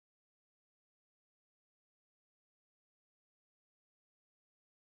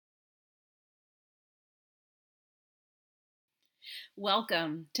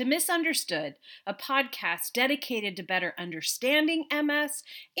Welcome to Misunderstood, a podcast dedicated to better understanding MS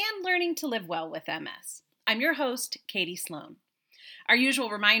and learning to live well with MS. I'm your host, Katie Sloan. Our usual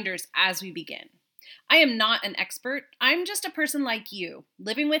reminders as we begin. I am not an expert. I'm just a person like you,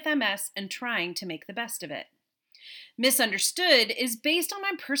 living with MS and trying to make the best of it. Misunderstood is based on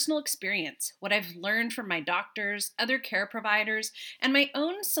my personal experience, what I've learned from my doctors, other care providers, and my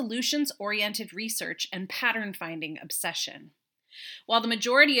own solutions-oriented research and pattern-finding obsession. While the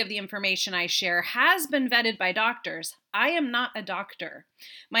majority of the information I share has been vetted by doctors, I am not a doctor.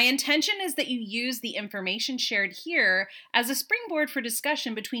 My intention is that you use the information shared here as a springboard for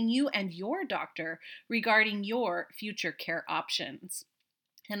discussion between you and your doctor regarding your future care options.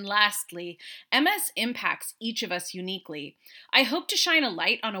 And lastly, MS impacts each of us uniquely. I hope to shine a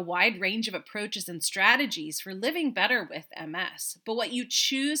light on a wide range of approaches and strategies for living better with MS. But what you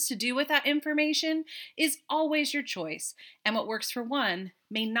choose to do with that information is always your choice, and what works for one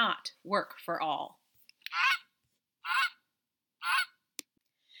may not work for all.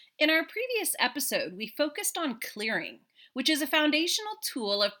 In our previous episode, we focused on clearing, which is a foundational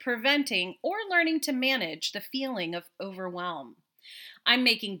tool of preventing or learning to manage the feeling of overwhelm. I'm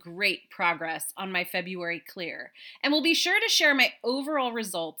making great progress on my February clear, and will be sure to share my overall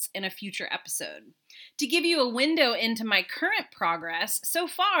results in a future episode. To give you a window into my current progress, so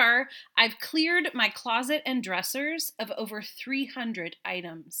far, I've cleared my closet and dressers of over 300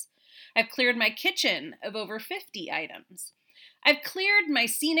 items. I've cleared my kitchen of over 50 items. I've cleared my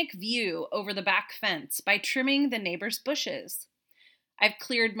scenic view over the back fence by trimming the neighbor's bushes. I've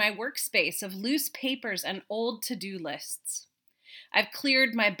cleared my workspace of loose papers and old to-do lists. I've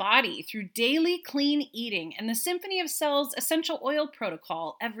cleared my body through daily clean eating and the Symphony of Cells essential oil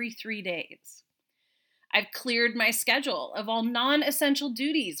protocol every 3 days. I've cleared my schedule of all non-essential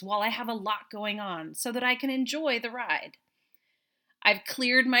duties while I have a lot going on so that I can enjoy the ride. I've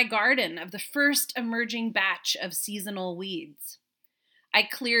cleared my garden of the first emerging batch of seasonal weeds. I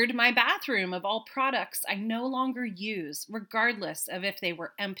cleared my bathroom of all products I no longer use, regardless of if they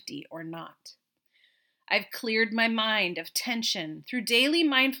were empty or not. I've cleared my mind of tension through daily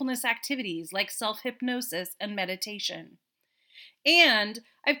mindfulness activities like self-hypnosis and meditation. And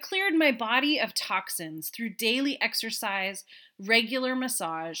I've cleared my body of toxins through daily exercise, regular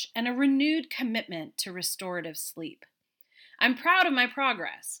massage, and a renewed commitment to restorative sleep. I'm proud of my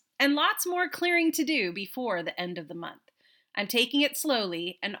progress, and lots more clearing to do before the end of the month. I'm taking it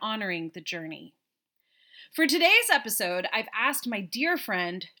slowly and honoring the journey. For today's episode, I've asked my dear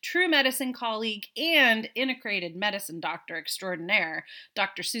friend, true medicine colleague, and integrated medicine doctor extraordinaire,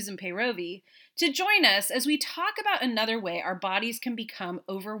 Dr. Susan Peyrovi, to join us as we talk about another way our bodies can become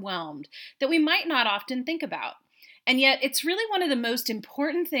overwhelmed that we might not often think about. And yet, it's really one of the most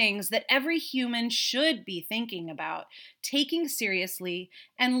important things that every human should be thinking about, taking seriously,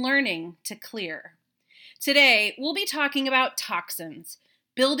 and learning to clear. Today, we'll be talking about toxins,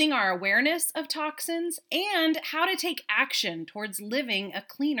 building our awareness of toxins, and how to take action towards living a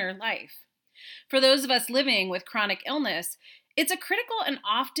cleaner life. For those of us living with chronic illness, it's a critical and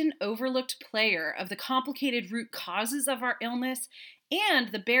often overlooked player of the complicated root causes of our illness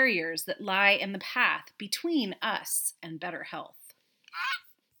and the barriers that lie in the path between us and better health.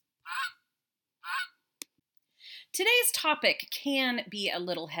 Today's topic can be a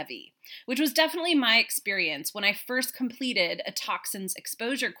little heavy, which was definitely my experience when I first completed a toxins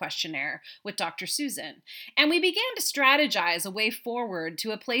exposure questionnaire with Dr. Susan, and we began to strategize a way forward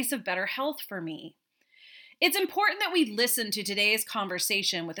to a place of better health for me. It's important that we listen to today's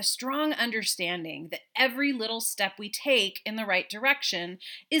conversation with a strong understanding that every little step we take in the right direction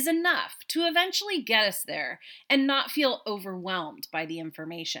is enough to eventually get us there and not feel overwhelmed by the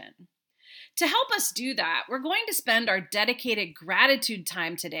information. To help us do that, we're going to spend our dedicated gratitude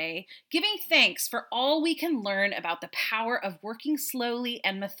time today giving thanks for all we can learn about the power of working slowly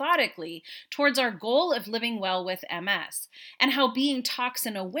and methodically towards our goal of living well with MS, and how being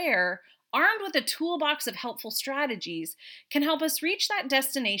toxin aware, armed with a toolbox of helpful strategies, can help us reach that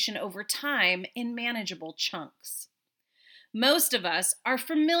destination over time in manageable chunks. Most of us are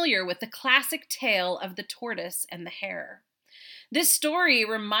familiar with the classic tale of the tortoise and the hare. This story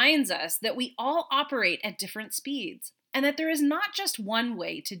reminds us that we all operate at different speeds, and that there is not just one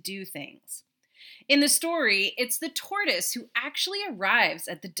way to do things. In the story, it's the tortoise who actually arrives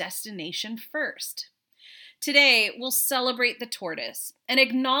at the destination first. Today, we'll celebrate the tortoise and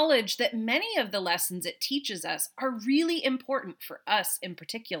acknowledge that many of the lessons it teaches us are really important for us in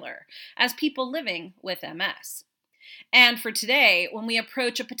particular, as people living with MS. And for today, when we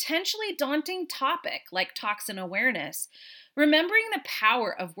approach a potentially daunting topic like toxin awareness, remembering the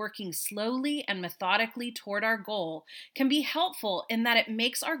power of working slowly and methodically toward our goal can be helpful in that it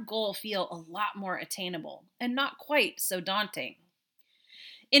makes our goal feel a lot more attainable and not quite so daunting.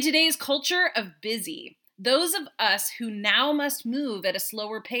 In today's culture of busy, those of us who now must move at a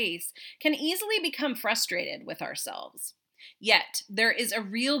slower pace can easily become frustrated with ourselves. Yet, there is a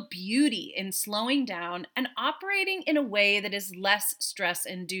real beauty in slowing down and operating in a way that is less stress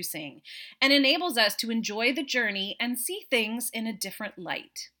inducing and enables us to enjoy the journey and see things in a different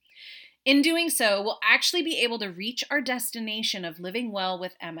light. In doing so, we'll actually be able to reach our destination of living well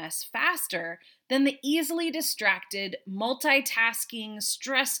with MS faster than the easily distracted, multitasking,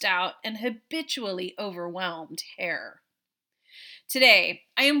 stressed out, and habitually overwhelmed hare. Today,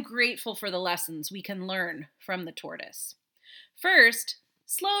 I am grateful for the lessons we can learn from the tortoise. First,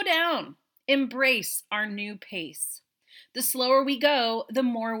 slow down. Embrace our new pace. The slower we go, the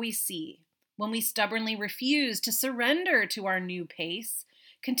more we see. When we stubbornly refuse to surrender to our new pace,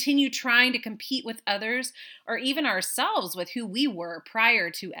 continue trying to compete with others or even ourselves with who we were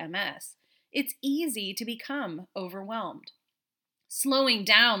prior to MS, it's easy to become overwhelmed. Slowing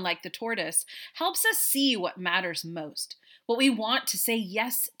down like the tortoise helps us see what matters most, what we want to say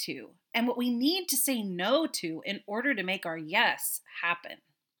yes to, and what we need to say no to in order to make our yes happen.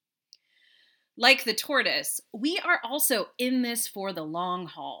 Like the tortoise, we are also in this for the long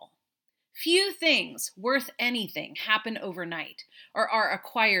haul. Few things worth anything happen overnight or are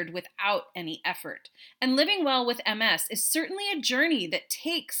acquired without any effort. And living well with MS is certainly a journey that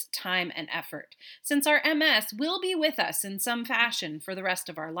takes time and effort, since our MS will be with us in some fashion for the rest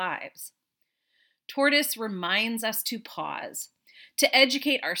of our lives. Tortoise reminds us to pause, to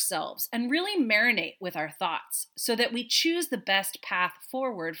educate ourselves and really marinate with our thoughts so that we choose the best path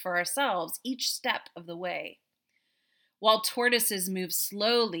forward for ourselves each step of the way. While tortoises move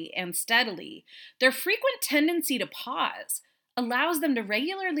slowly and steadily, their frequent tendency to pause allows them to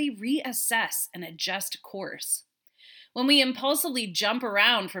regularly reassess and adjust course. When we impulsively jump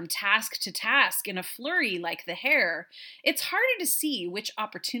around from task to task in a flurry like the hare, it's harder to see which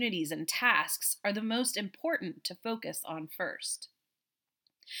opportunities and tasks are the most important to focus on first.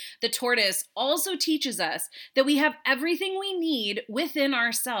 The tortoise also teaches us that we have everything we need within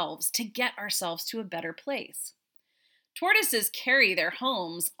ourselves to get ourselves to a better place. Tortoises carry their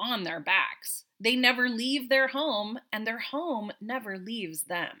homes on their backs. They never leave their home, and their home never leaves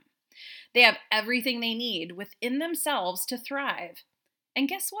them. They have everything they need within themselves to thrive. And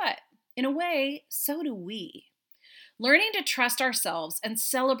guess what? In a way, so do we. Learning to trust ourselves and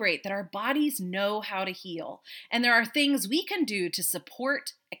celebrate that our bodies know how to heal, and there are things we can do to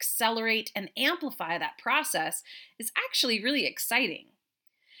support, accelerate, and amplify that process is actually really exciting.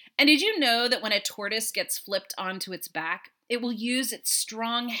 And did you know that when a tortoise gets flipped onto its back, it will use its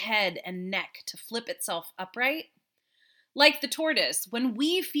strong head and neck to flip itself upright? Like the tortoise, when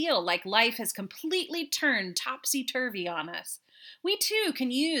we feel like life has completely turned topsy-turvy on us, we too can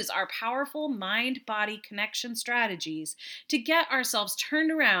use our powerful mind-body connection strategies to get ourselves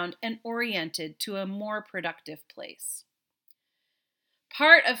turned around and oriented to a more productive place.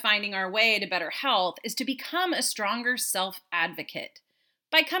 Part of finding our way to better health is to become a stronger self-advocate,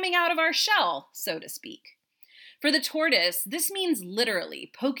 by coming out of our shell, so to speak. For the tortoise, this means literally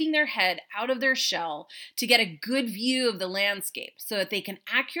poking their head out of their shell to get a good view of the landscape so that they can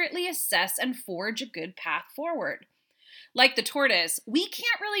accurately assess and forge a good path forward. Like the tortoise, we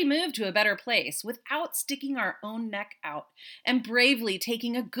can't really move to a better place without sticking our own neck out and bravely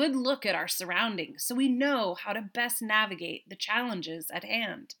taking a good look at our surroundings so we know how to best navigate the challenges at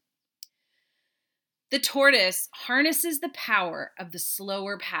hand. The tortoise harnesses the power of the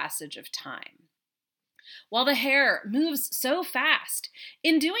slower passage of time. While the hare moves so fast,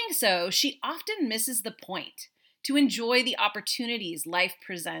 in doing so, she often misses the point to enjoy the opportunities life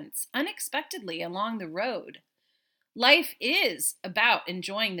presents unexpectedly along the road. Life is about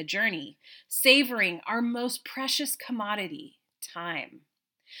enjoying the journey, savoring our most precious commodity, time.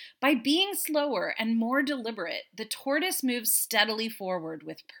 By being slower and more deliberate, the tortoise moves steadily forward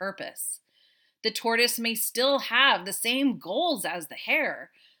with purpose. The tortoise may still have the same goals as the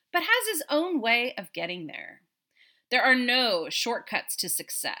hare, but has his own way of getting there. There are no shortcuts to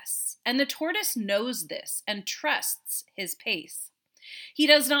success, and the tortoise knows this and trusts his pace. He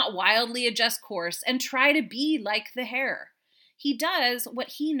does not wildly adjust course and try to be like the hare. He does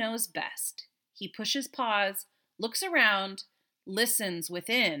what he knows best. He pushes pause, looks around, listens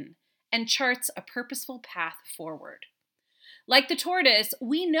within, and charts a purposeful path forward. Like the tortoise,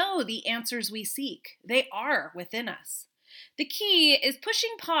 we know the answers we seek. They are within us. The key is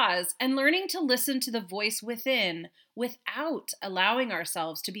pushing pause and learning to listen to the voice within without allowing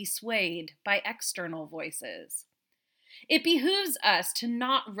ourselves to be swayed by external voices. It behooves us to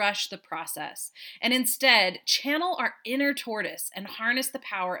not rush the process and instead channel our inner tortoise and harness the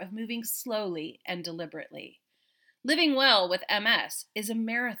power of moving slowly and deliberately. Living well with MS is a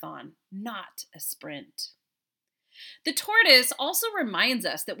marathon, not a sprint. The tortoise also reminds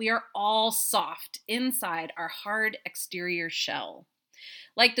us that we are all soft inside our hard exterior shell.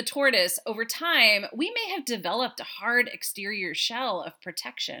 Like the tortoise, over time, we may have developed a hard exterior shell of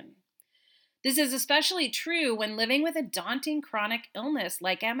protection. This is especially true when living with a daunting chronic illness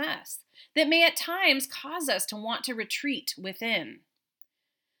like MS that may at times cause us to want to retreat within.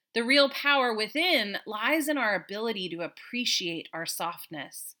 The real power within lies in our ability to appreciate our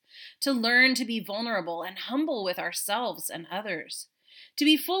softness, to learn to be vulnerable and humble with ourselves and others, to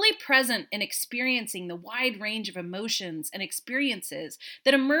be fully present in experiencing the wide range of emotions and experiences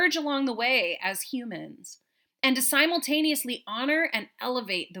that emerge along the way as humans, and to simultaneously honor and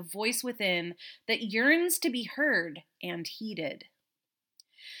elevate the voice within that yearns to be heard and heeded.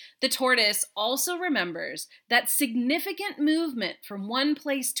 The tortoise also remembers that significant movement from one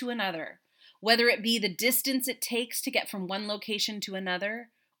place to another, whether it be the distance it takes to get from one location to another,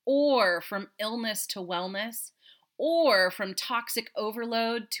 or from illness to wellness, or from toxic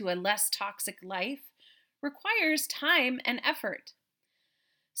overload to a less toxic life, requires time and effort.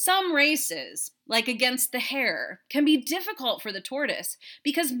 Some races, like against the hare, can be difficult for the tortoise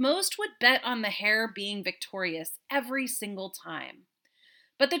because most would bet on the hare being victorious every single time.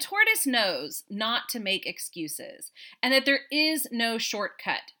 But the tortoise knows not to make excuses and that there is no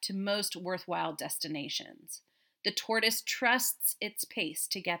shortcut to most worthwhile destinations. The tortoise trusts its pace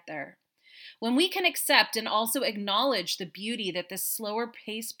to get there. When we can accept and also acknowledge the beauty that this slower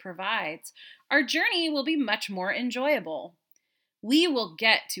pace provides, our journey will be much more enjoyable. We will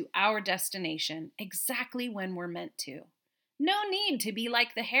get to our destination exactly when we're meant to. No need to be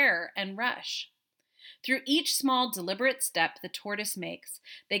like the hare and rush. Through each small, deliberate step the tortoise makes,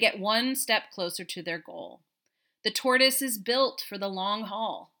 they get one step closer to their goal. The tortoise is built for the long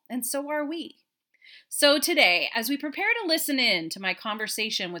haul, and so are we. So today, as we prepare to listen in to my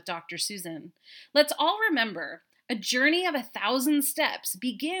conversation with Dr. Susan, let's all remember a journey of 1,000 steps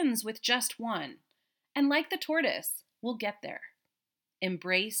begins with just one. And like the tortoise, we'll get there.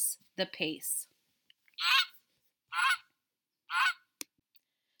 Embrace the pace.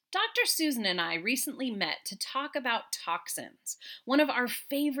 Dr. Susan and I recently met to talk about toxins, one of our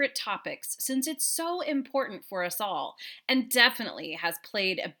favorite topics since it's so important for us all and definitely has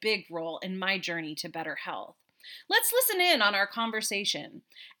played a big role in my journey to better health. Let's listen in on our conversation.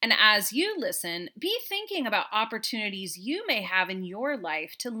 And as you listen, be thinking about opportunities you may have in your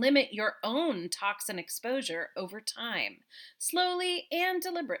life to limit your own toxin exposure over time, slowly and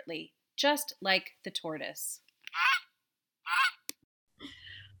deliberately, just like the tortoise.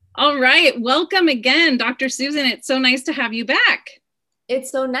 All right. Welcome again, Dr. Susan. It's so nice to have you back. It's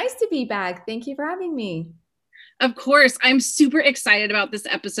so nice to be back. Thank you for having me. Of course, I'm super excited about this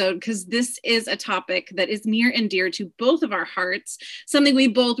episode because this is a topic that is near and dear to both of our hearts, something we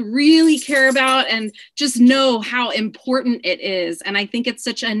both really care about and just know how important it is. And I think it's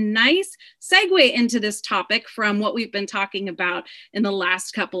such a nice segue into this topic from what we've been talking about in the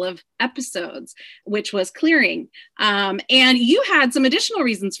last couple of episodes, which was clearing. And you had some additional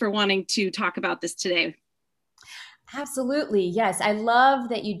reasons for wanting to talk about this today. Absolutely. Yes. I love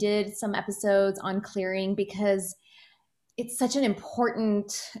that you did some episodes on clearing because it's such an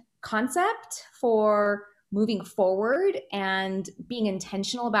important concept for moving forward and being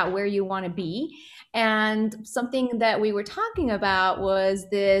intentional about where you want to be. And something that we were talking about was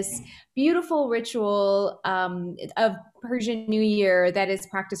this beautiful ritual of Persian New Year that is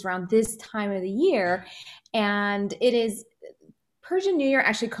practiced around this time of the year. And it is Persian New Year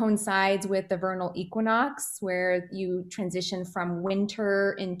actually coincides with the vernal equinox, where you transition from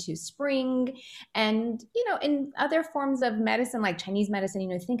winter into spring. And, in other forms of medicine, like Chinese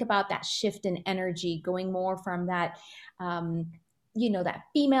medicine, think about that shift in energy, going more from that, that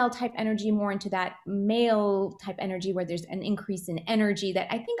female type energy more into that male type energy where there's an increase in energy that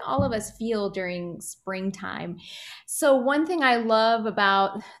I think all of us feel during springtime. So one thing I love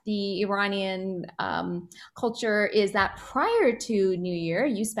about the Iranian culture is that prior to New Year,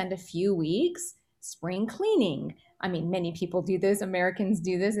 you spend a few weeks spring cleaning. I mean, many people do this. Americans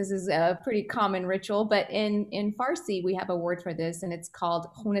do this. This is a pretty common ritual. But in Farsi, we have a word for this, and it's called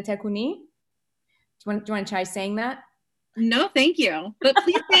khune tekuni. Do you want to try saying that? No, thank you. But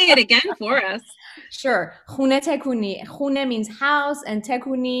please say it again for us. Sure. Hune tekuni. Hune means house, and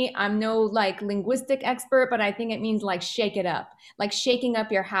tekuni, I'm no like linguistic expert, but I think it means like shake it up, like shaking up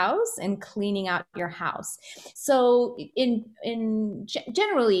your house and cleaning out your house. So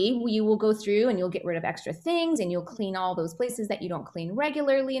generally, you will go through and you'll get rid of extra things and you'll clean all those places that you don't clean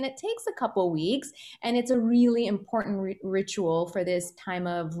regularly, and it takes a couple weeks, and it's a really important ritual for this time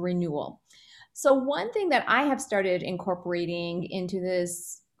of renewal. So one thing that I have started incorporating into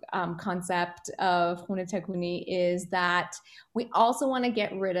this concept of Hunatekuni is that we also want to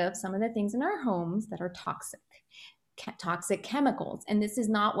get rid of some of the things in our homes that are toxic chemicals. And this is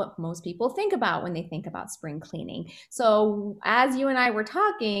not what most people think about when they think about spring cleaning. So as you and I were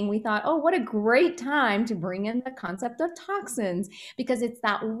talking, we thought, oh, what a great time to bring in the concept of toxins, because it's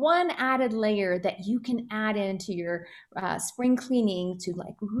that one added layer that you can add into your spring cleaning to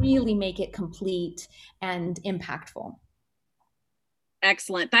like really make it complete and impactful.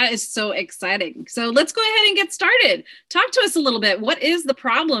 Excellent. That is so exciting. So let's go ahead and get started. Talk to us a little bit. What is the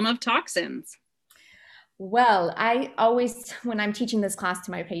problem of toxins? Well, I always, when I'm teaching this class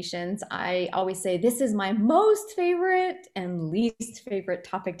to my patients, I always say this is my most favorite and least favorite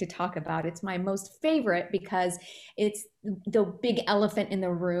topic to talk about. It's my most favorite because it's the big elephant in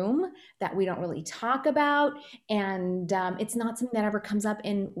the room that we don't really talk about. And it's not something that ever comes up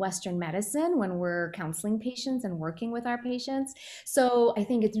in Western medicine when we're counseling patients and working with our patients. So I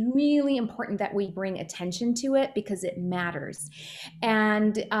think it's really important that we bring attention to it because it matters.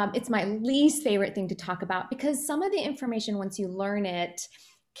 And it's my least favorite thing to talk about because some of the information, once you learn it,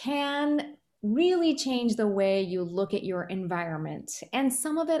 can really change the way you look at your environment. And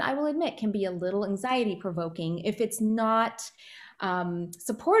some of it, I will admit, can be a little anxiety provoking if it's not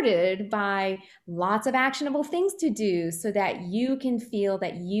supported by lots of actionable things to do so that you can feel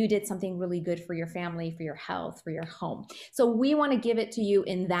that you did something really good for your family, for your health, for your home. So we want to give it to you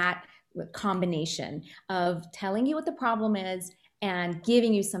in that combination of telling you what the problem is and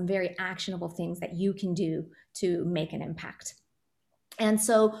giving you some very actionable things that you can do to make an impact. And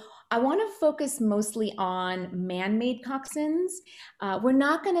so I want to focus mostly on man-made toxins. We're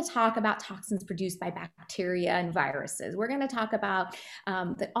not going to talk about toxins produced by bacteria and viruses. We're going to talk about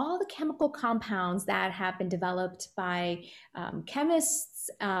all the chemical compounds that have been developed by chemists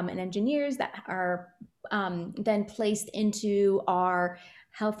and engineers that are then placed into our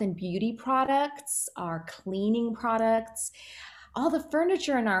health and beauty products, our cleaning products, all the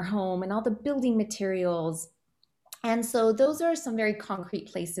furniture in our home and all the building materials. And so those are some very concrete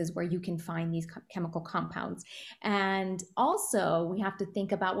places where you can find these chemical compounds. And also we have to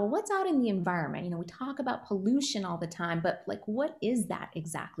think about, well, what's out in the environment? You know, we talk about pollution all the time, but like, what is that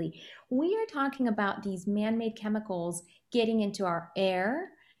exactly? We are talking about these man-made chemicals getting into our air,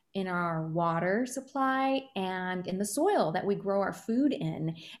 in our water supply, and in the soil that we grow our food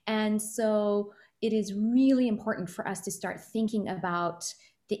in. And so it is really important for us to start thinking about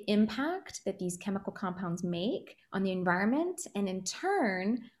the impact that these chemical compounds make on the environment and in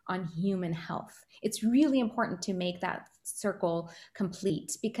turn on human health. It's really important to make that circle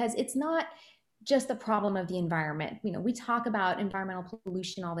complete because it's not just the problem of the environment. You know, we talk about environmental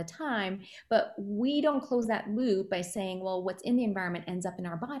pollution all the time, but we don't close that loop by saying, well, what's in the environment ends up in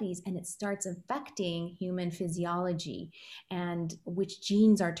our bodies and it starts affecting human physiology and which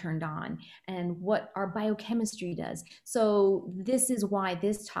genes are turned on and what our biochemistry does. So this is why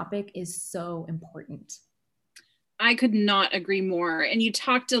this topic is so important. I could not agree more. And you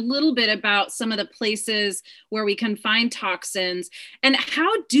talked a little bit about some of the places where we can find toxins and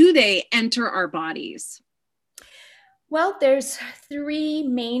how do they enter our bodies? Well, there's three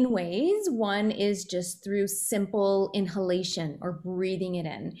main ways. One is just through simple inhalation or breathing it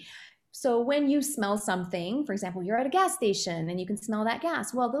in. So when you smell something, for example, you're at a gas station and you can smell that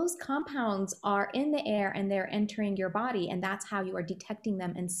gas. Well, those compounds are in the air and they're entering your body, and that's how you are detecting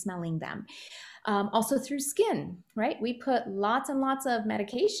them and smelling them. Also through skin, right? We put lots and lots of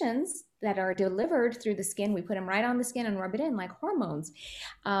medications that are delivered through the skin. We put them right on the skin and rub it in like hormones.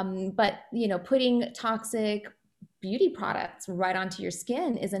 But, you know, putting toxic beauty products right onto your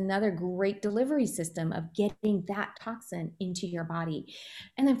skin is another great delivery system of getting that toxin into your body.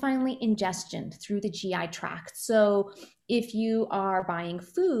 And then finally, ingestion through the GI tract. So if you are buying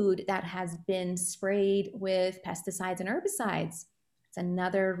food that has been sprayed with pesticides and herbicides, it's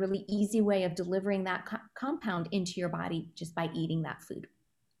another really easy way of delivering that compound into your body just by eating that food.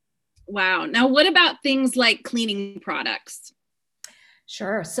 Wow. Now, what about things like cleaning products?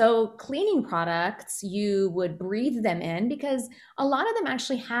 Sure. So cleaning products, you would breathe them in because a lot of them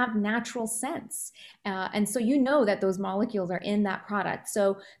actually have natural scents. And so you know that those molecules are in that product.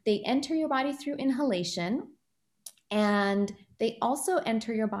 So they enter your body through inhalation. And they also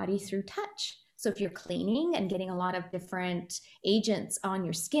enter your body through touch. So if you're cleaning and getting a lot of different agents on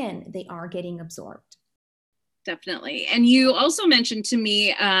your skin, they are getting absorbed. Definitely. And you also mentioned to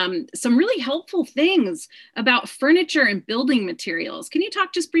me some really helpful things about furniture and building materials. Can you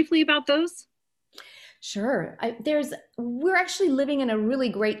talk just briefly about those? Sure. We're actually living in a really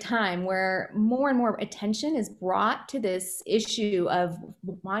great time where more and more attention is brought to this issue of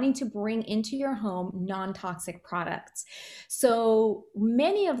wanting to bring into your home non-toxic products. So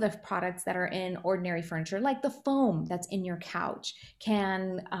many of the products that are in ordinary furniture, like the foam that's in your couch,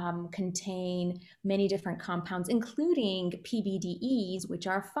 can contain many different compounds, including PBDEs, which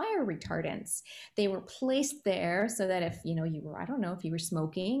are fire retardants. They were placed there so that if you were, I don't know, if you were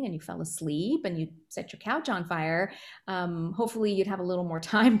smoking and you fell asleep and you set your couch on fire, hopefully you'd have a little more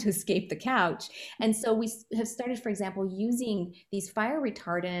time to escape the couch. And so we have started, for example, using these fire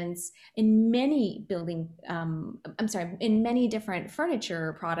retardants in many in many different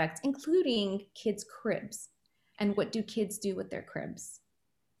furniture products, including kids' cribs. And what do kids do with their cribs?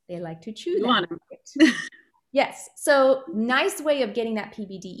 They like to chew You them. want them. Yes. So nice way of getting that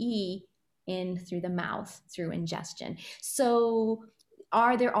PBDE in through the mouth through ingestion. So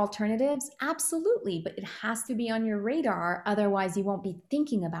are there alternatives? Absolutely, but it has to be on your radar. Otherwise, you won't be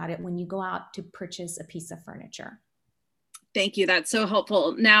thinking about it when you go out to purchase a piece of furniture. Thank you. That's so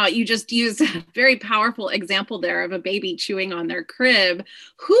helpful. Now, you just used a very powerful example there of a baby chewing on their crib.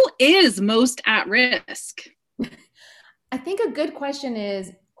 Who is most at risk? I think a good question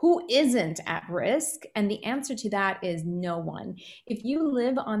is who isn't at risk? And the answer to that is no one. If you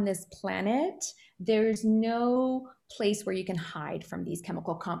live on this planet, there's no place where you can hide from these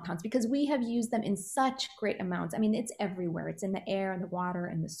chemical compounds because we have used them in such great amounts. I mean, it's everywhere. It's in the air and the water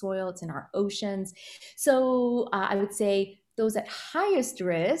and the soil. It's in our oceans. So I would say those at highest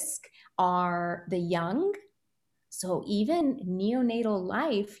risk are the young. So even neonatal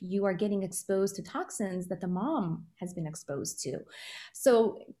life, you are getting exposed to toxins that the mom has been exposed to.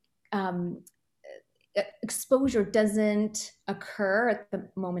 So um, exposure doesn't occur at the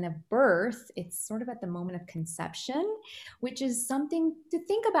moment of birth. It's sort of at the moment of conception, which is something to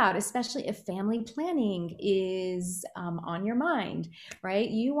think about, especially if family planning is on your mind, right?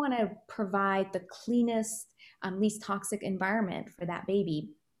 You want to provide the cleanest, least toxic environment for that baby.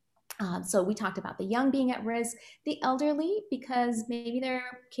 So we talked about the young being at risk, the elderly, because maybe their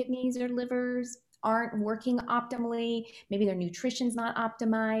kidneys or livers aren't working optimally, maybe their nutrition's not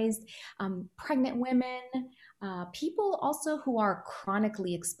optimized, pregnant women, people also who are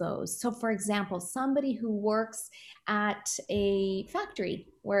chronically exposed. So, for example, somebody who works at a factory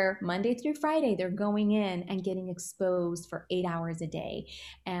where Monday through Friday they're going in and getting exposed for 8 hours a day.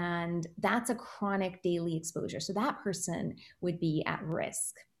 And that's a chronic daily exposure. So, that person would be at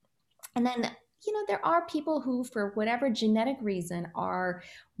risk. And then, there are people who, for whatever genetic reason, are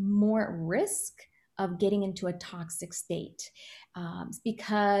more at risk of getting into a toxic state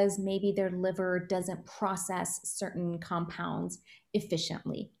because maybe their liver doesn't process certain compounds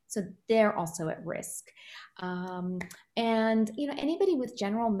efficiently. So they're also at risk. Um, and, anybody with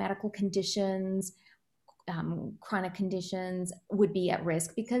general medical conditions, chronic conditions would be at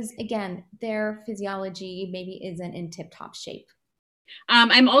risk because, again, their physiology maybe isn't in tip top shape.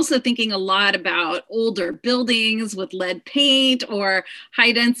 I'm also thinking a lot about older buildings with lead paint or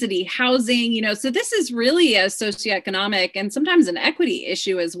high density housing, so this is really a socioeconomic and sometimes an equity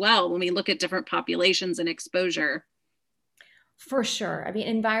issue as well when we look at different populations and exposure. For sure. I mean,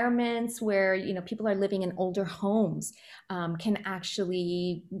 environments where, people are living in older homes can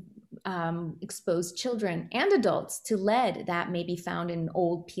actually expose children and adults to lead that may be found in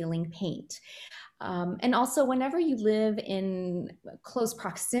old peeling paint. And also, whenever you live in close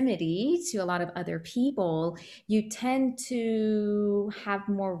proximity to a lot of other people, you tend to have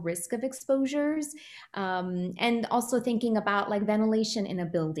more risk of exposures. And also thinking about like ventilation in a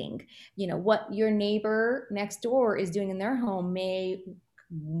building, what your neighbor next door is doing in their home may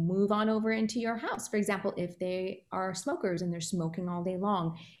move on over into your house. For example, if they are smokers and they're smoking all day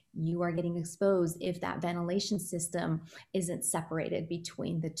long, you are getting exposed if that ventilation system isn't separated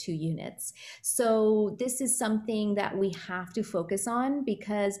between the two units. So this is something that we have to focus on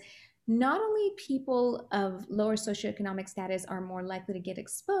because not only people of lower socioeconomic status are more likely to get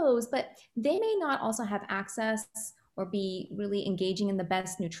exposed, but they may not also have access or be really engaging in the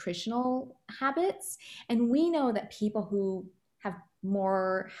best nutritional habits. And we know that people who have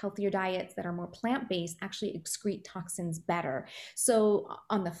more healthier diets that are more plant-based actually excrete toxins better. So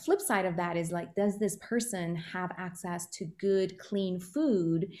on the flip side of that is like, does this person have access to good, clean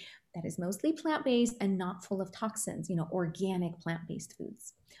food that is mostly plant-based and not full of toxins, organic plant-based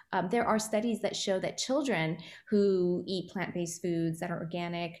foods? there are studies that show that children who eat plant-based foods that are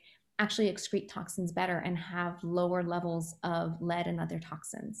organic actually excrete toxins better and have lower levels of lead and other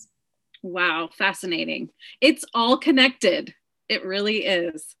toxins. Wow, fascinating. It's all connected. It really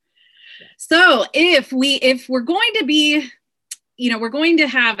is. So if we're going to be, we're going to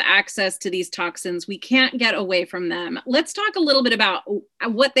have access to these toxins, we can't get away from them. Let's talk a little bit about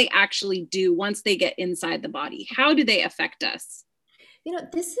what they actually do once they get inside the body. How do they affect us?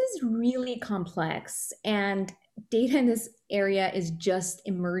 This is really complex, and data in this area is just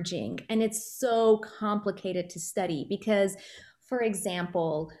emerging, and it's so complicated to study because, for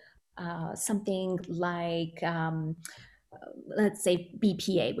example, something like let's say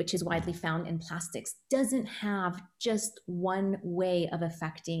BPA, which is widely found in plastics, doesn't have just one way of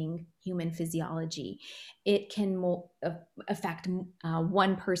affecting human physiology. It can affect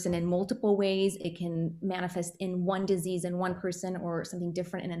one person in multiple ways. It can manifest in one disease in one person or something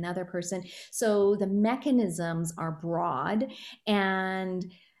different in another person. So the mechanisms are broad, and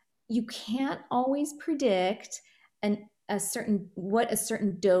you can't always predict what a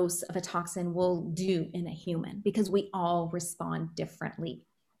certain dose of a toxin will do in a human because we all respond differently.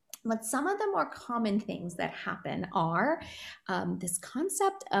 But some of the more common things that happen are this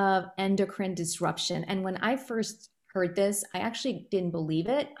concept of endocrine disruption. And when I first heard this, I actually didn't believe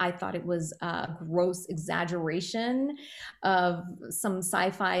it. I thought it was a gross exaggeration of some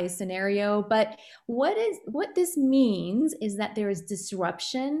sci-fi scenario. But what this means is that there is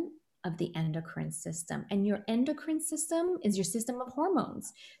disruption of the endocrine system. And your endocrine system is your system of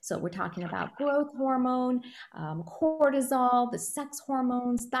hormones. So we're talking about growth hormone, cortisol, the sex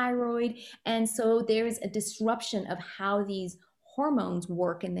hormones, thyroid. And so there's a disruption of how these hormones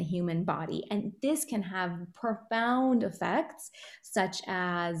work in the human body. And this can have profound effects such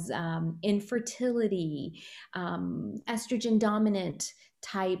as infertility, estrogen dominant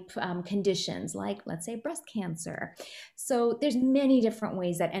type conditions like, let's say, breast cancer. So there's many different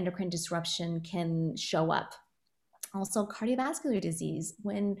ways that endocrine disruption can show up. Also, cardiovascular disease,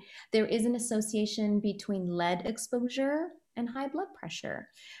 when there is an association between lead exposure and high blood pressure,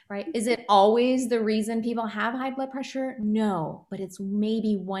 right? Is it always the reason people have high blood pressure? No, but it's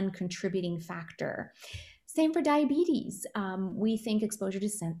maybe one contributing factor. Same for diabetes. We think exposure to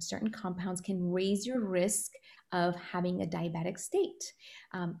certain compounds can raise your risk of having a diabetic state.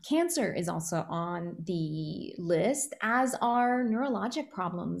 Cancer is also on the list, as are neurologic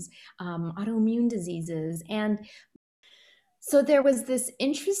problems, autoimmune diseases. And so there was this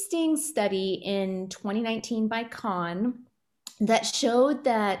interesting study in 2019 by Kahn that showed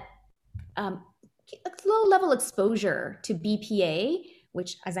that low level exposure to BPA,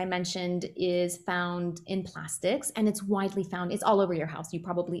 which, as I mentioned, is found in plastics, and it's widely found. It's all over your house. You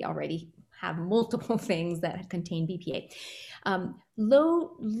probably already have multiple things that contain BPA.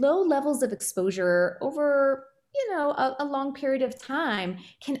 Low levels of exposure over a long period of time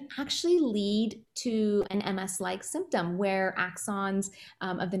can actually lead to an MS-like symptom where axons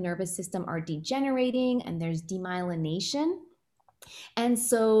of the nervous system are degenerating and there's demyelination. And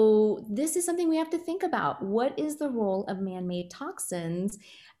so this is something we have to think about. What is the role of man-made toxins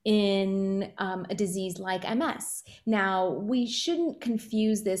in a disease like MS? Now, we shouldn't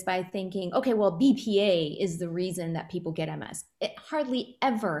confuse this by thinking, okay, well, BPA is the reason that people get MS. It hardly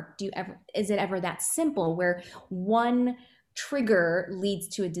ever is it ever that simple where one trigger leads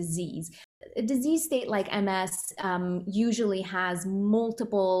to a disease. A disease state like MS usually has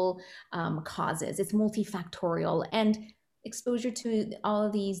multiple causes. It's multifactorial, and exposure to all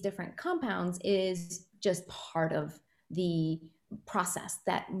of these different compounds is just part of the process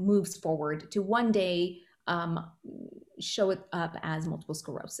that moves forward to one day show it up as multiple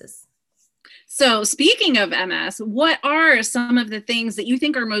sclerosis. So speaking of MS, what are some of the things that you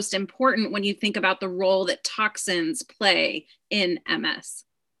think are most important when you think about the role that toxins play in MS?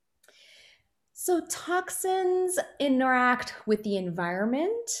 So toxins interact with the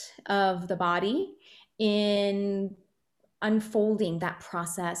environment of the body in unfolding that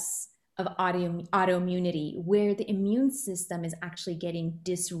process of autoimmunity, where the immune system is actually getting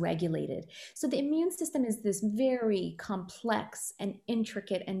dysregulated. So the immune system is this very complex and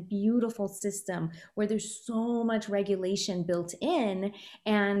intricate and beautiful system where there's so much regulation built in.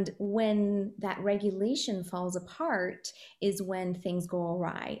 And when that regulation falls apart is when things go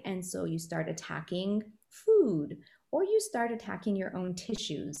awry. And so you start attacking food, or you start attacking your own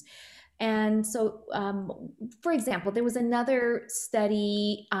tissues. And so, for example, there was another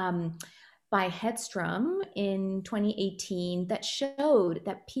study by Hedstrom in 2018 that showed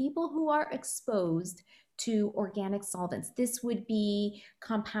that people who are exposed to organic solvents. This would be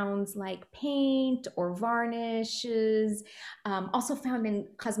compounds like paint or varnishes, also found in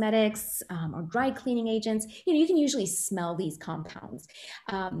cosmetics or dry cleaning agents. You can usually smell these compounds.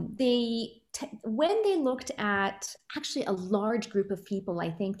 When they looked at actually a large group of people, I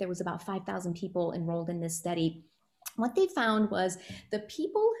think there was about 5,000 people enrolled in this study. What they found was the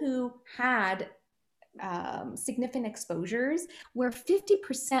people who had significant exposures were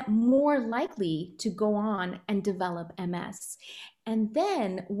 50% more likely to go on and develop MS. And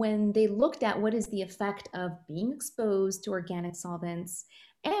then when they looked at what is the effect of being exposed to organic solvents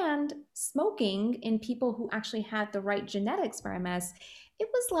and smoking in people who actually had the right genetics for MS, it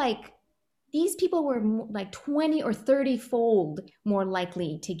was like these people were like 20 or 30 fold more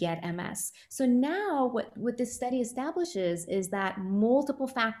likely to get MS. So now what this study establishes is that multiple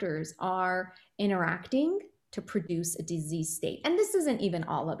factors are interacting to produce a disease state. And this isn't even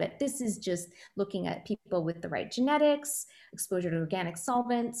all of it. This is just looking at people with the right genetics, exposure to organic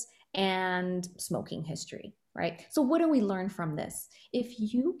solvents, and smoking history, right? So what do we learn from this? If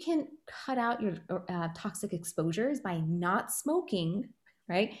you can cut out your toxic exposures by not smoking,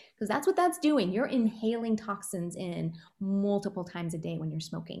 right? Because that's what that's doing. You're inhaling toxins in multiple times a day when you're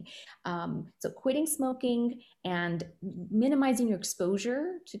smoking. So quitting smoking and minimizing your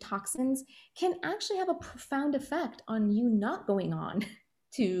exposure to toxins can actually have a profound effect on you not going on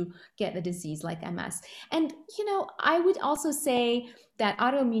to get a disease like MS. And, I would also say that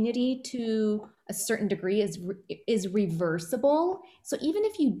autoimmunity to a certain degree is reversible. So even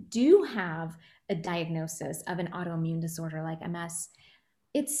if you do have a diagnosis of an autoimmune disorder like MS,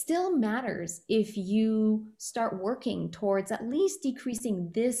 it still matters if you start working towards at least decreasing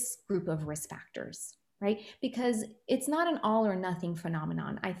this group of risk factors, right? Because it's not an all or nothing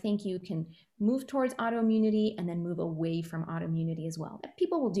phenomenon. I think you can move towards autoimmunity and then move away from autoimmunity as well.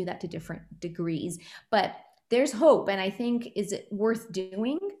 People will do that to different degrees, but there's hope. And I think, is it worth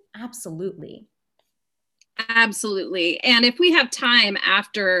doing? Absolutely. Absolutely. And if we have time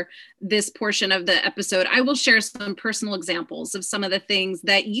after this portion of the episode, I will share some personal examples of some of the things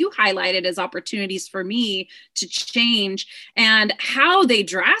that you highlighted as opportunities for me to change and how they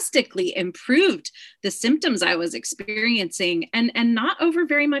drastically improved the symptoms I was experiencing and not over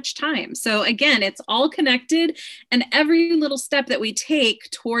very much time. So again, it's all connected, and every little step that we take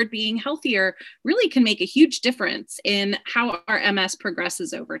toward being healthier really can make a huge difference in how our MS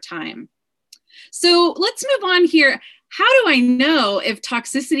progresses over time. So let's move on here. How do I know if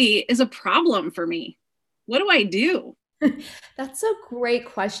toxicity is a problem for me? What do I do? That's a great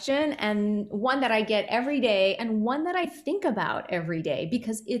question, and one that I get every day, and one that I think about every day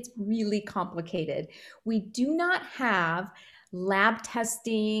because it's really complicated. We do not have lab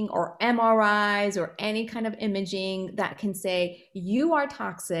testing or MRIs or any kind of imaging that can say you are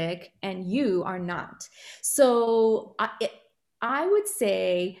toxic and you are not. So I would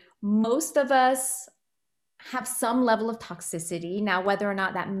say most of us have some level of toxicity. Now, whether or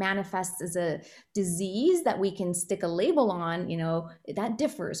not that manifests as a disease that we can stick a label on, that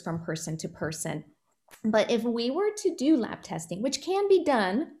differs from person to person. But if we were to do lab testing, which can be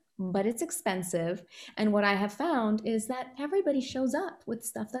done, but it's expensive. And what I have found is that everybody shows up with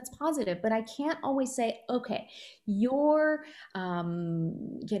stuff that's positive, but I can't always say, okay, your,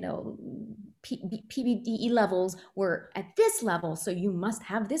 PBDE levels were at this level, so you must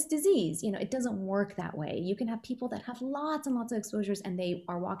have this disease. It doesn't work that way. You can have people that have lots and lots of exposures and they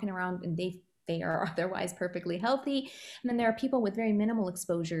are walking around and they are otherwise perfectly healthy. And then there are people with very minimal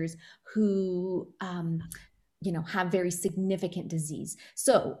exposures who, have very significant disease.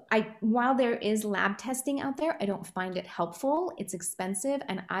 So while there is lab testing out there, I don't find it helpful. It's expensive,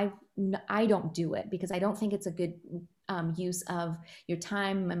 and I don't do it because I don't think it's a good use of your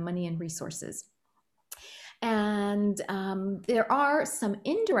time and money and resources. And there are some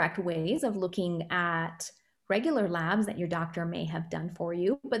indirect ways of looking at regular labs that your doctor may have done for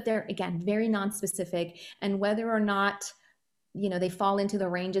you, but they're, again, very non-specific. And whether or not they fall into the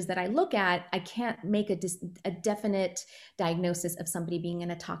ranges that I look at, I can't make a definite diagnosis of somebody being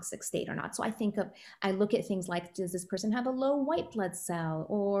in a toxic state or not. So I look at things like, does this person have a low white blood cell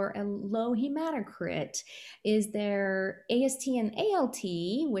or a low hematocrit? Is there AST and ALT,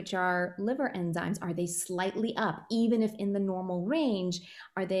 which are liver enzymes, are they slightly up? Even if in the normal range,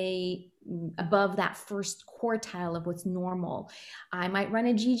 are they above that first quartile of what's normal? I might run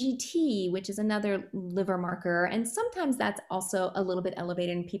a GGT, which is another liver marker, and sometimes that's also a little bit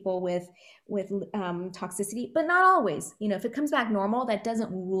elevated in people with toxicity, but not always. If it comes back normal, that doesn't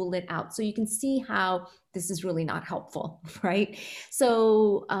rule it out. So you can see how this is really not helpful, right?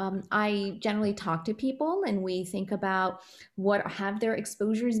 So I generally talk to people, and we think about what have their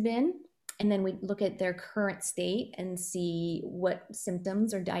exposures been. And then we look at their current state and see what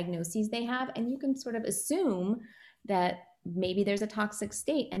symptoms or diagnoses they have. And you can sort of assume that maybe there's a toxic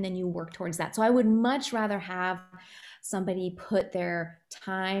state, and then you work towards that. So I would much rather have somebody put their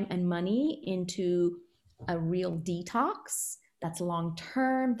time and money into a real detox that's long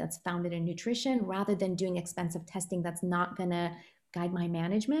term, that's founded in nutrition, rather than doing expensive testing that's not going to guide my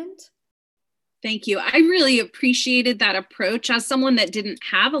management. Thank you. I really appreciated that approach as someone that didn't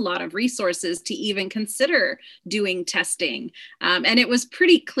have a lot of resources to even consider doing testing. And it was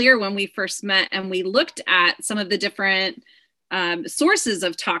pretty clear when we first met and we looked at some of the different sources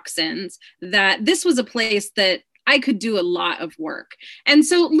of toxins that this was a place that I could do a lot of work. And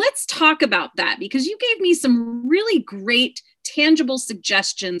so let's talk about that, because you gave me some really great tangible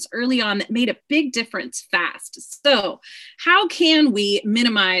suggestions early on that made a big difference fast. So how can we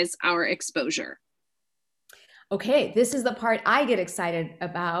minimize our exposure? Okay, this is the part I get excited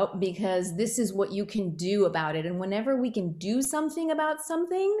about, because this is what you can do about it. And whenever we can do something about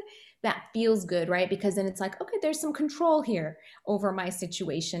something, that feels good, right? Because then it's like, okay, there's some control here over my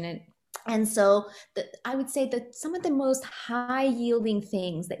situation. And so I would say that some of the most high yielding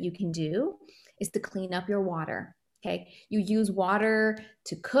things that you can do is to clean up your water. Okay. You use water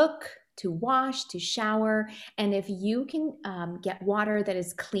to cook, to wash, to shower. And if you can get water that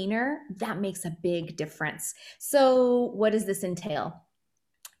is cleaner, that makes a big difference. So what does this entail?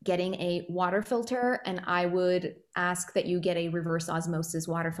 Getting a water filter, and I would ask that you get a reverse osmosis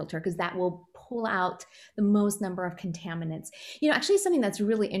water filter, because that will pull out the most number of contaminants. Actually, something that's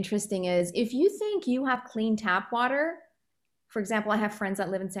really interesting is if you think you have clean tap water, for example, I have friends that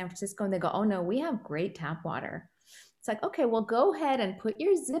live in San Francisco and they go, oh no, we have great tap water. It's like, okay, well, go ahead and put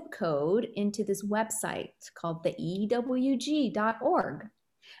your zip code into this website called the EWG.org.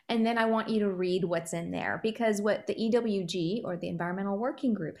 And then I want you to read what's in there, because what the EWG, or the Environmental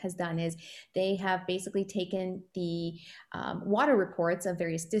Working Group, has done is they have basically taken the water reports of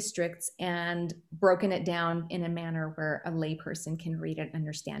various districts and broken it down in a manner where a layperson can read it and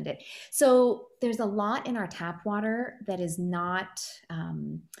understand it. So there's a lot in our tap water that is not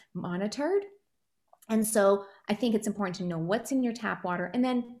monitored. And so I think it's important to know what's in your tap water. And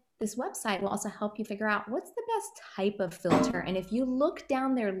then this website will also help you figure out what's the best type of filter. And if you look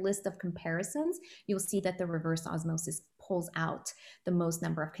down their list of comparisons, you'll see that the reverse osmosis pulls out the most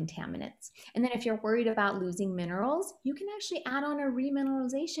number of contaminants. And then if you're worried about losing minerals, you can actually add on a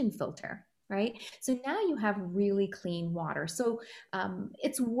remineralization filter. Right? So now you have really clean water. So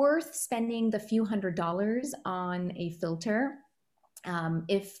it's worth spending the few $100s on a filter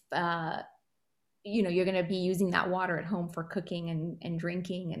if you're going to be using that water at home for cooking and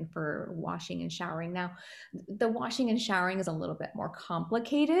drinking and for washing and showering. Now, the washing and showering is a little bit more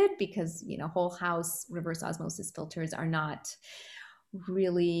complicated because, whole house reverse osmosis filters are not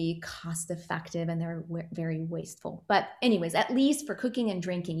really cost effective and they're very wasteful. But anyways, at least for cooking and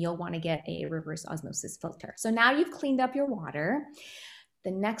drinking, you'll want to get a reverse osmosis filter. So now you've cleaned up your water.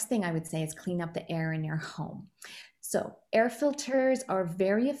 The next thing I would say is clean up the air in your home. So air filters are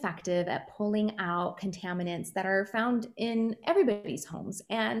very effective at pulling out contaminants that are found in everybody's homes.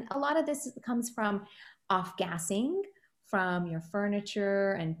 And a lot of this comes from off-gassing from your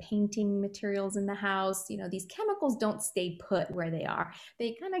furniture and painting materials in the house. These chemicals don't stay put where they are.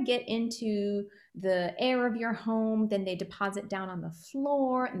 They kind of get into the air of your home, then they deposit down on the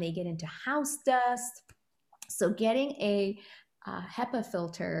floor and they get into house dust. So getting a HEPA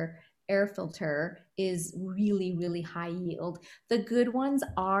filter, air filter, is really, really high yield. The good ones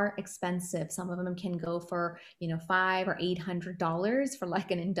are expensive. Some of them can go for, $500 or $800 for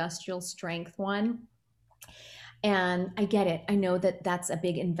like an industrial strength one. And I get it. I know that that's a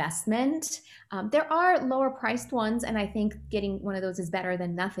big investment. There are lower priced ones, and I think getting one of those is better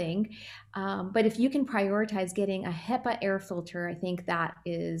than nothing. But if you can prioritize getting a HEPA air filter, I think that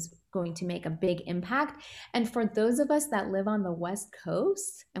is going to make a big impact. And for those of us that live on the West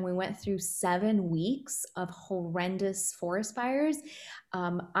Coast, and we went through 7 weeks of horrendous forest fires,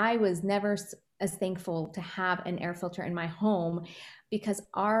 I was never as thankful to have an air filter in my home, because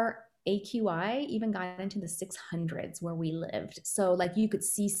our AQI even got into the 600s where we lived. So like you could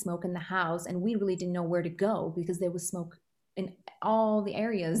see smoke in the house and we really didn't know where to go because there was smoke in all the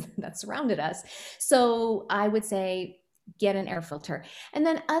areas that surrounded us. So I would say get an air filter. And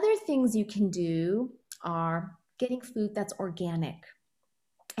then other things you can do are getting food that's organic.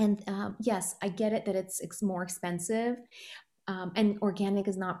 And yes, I get it that it's more expensive. And organic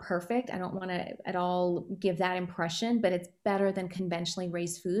is not perfect. I don't want to at all give that impression, but it's better than conventionally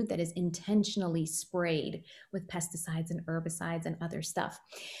raised food that is intentionally sprayed with pesticides and herbicides and other stuff.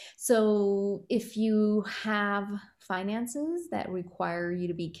 So if you have finances that require you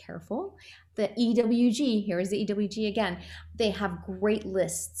to be careful, the EWG, here is the EWG again, they have great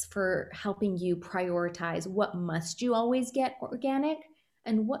lists for helping you prioritize what must you always get organic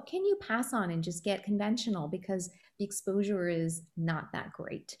and what can you pass on and just get conventional, because the exposure is not that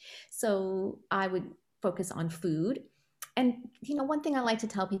great. So I would focus on food. And one thing I like to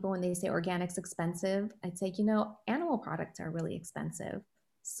tell people when they say organic's expensive, I'd say, animal products are really expensive.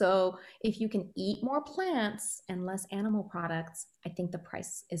 So if you can eat more plants and less animal products, I think the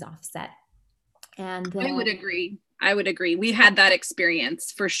price is offset. And I would then, agree. I would agree. We had that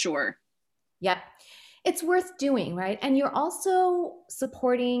experience for sure. yep, it's worth doing, right? And you're also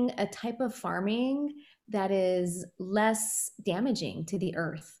supporting a type of farming that is less damaging to the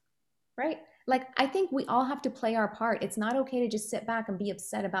earth, right? Like, I think we all have to play our part. It's not okay to just sit back and be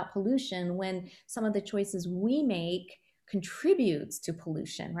upset about pollution when some of the choices we make contributes to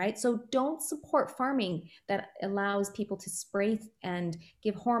pollution, right? So don't support farming that allows people to spray and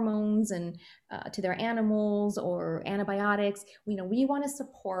give hormones and to their animals or antibiotics. We want to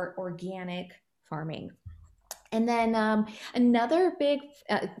support organic farming. And then another big,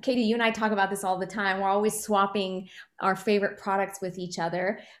 Katie, you and I talk about this all the time. We're always swapping our favorite products with each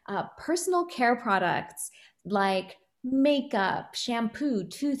other. Personal care products like makeup, shampoo,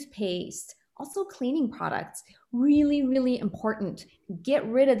 toothpaste, also cleaning products. Really, really important. Get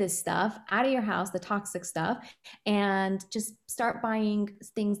rid of this stuff out of your house, the toxic stuff, and just start buying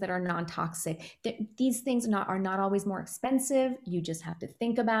things that are non-toxic. These things are not always more expensive. You just have to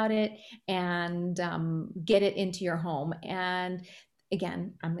think about it and get it into your home. And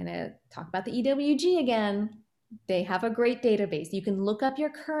again, I'm going to talk about the EWG again. They have a great database. You can look up your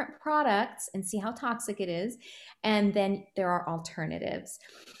current products and see how toxic it is. And then there are alternatives.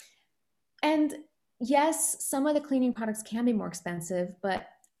 And yes, some of the cleaning products can be more expensive, but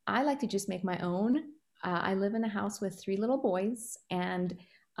I like to just make my own. I live in a house with 3 little boys, and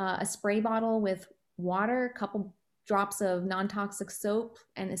a spray bottle with water, a couple drops of non-toxic soap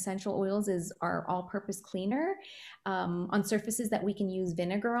and essential oils is our all-purpose cleaner. On surfaces that we can use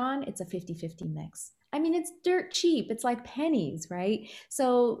vinegar on, it's a 50-50 mix. I mean, it's dirt cheap. It's like pennies, right?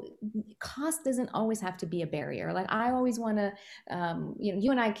 So cost doesn't always have to be a barrier. Like, I always want to,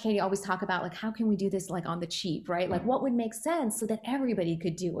 you and I, Katie, always talk about, like, how can we do this like on the cheap, right? Like, what would make sense so that everybody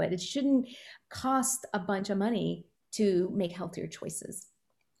could do it? It shouldn't cost a bunch of money to make healthier choices.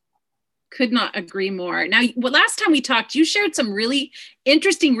 Could not agree more. Now, last time we talked, you shared some really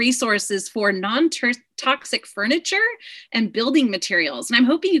interesting resources for non-toxic furniture and building materials. And I'm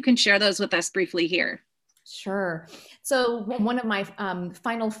hoping you can share those with us briefly here. Sure. So one of my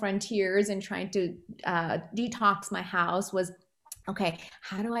final frontiers in trying to detox my house was, okay,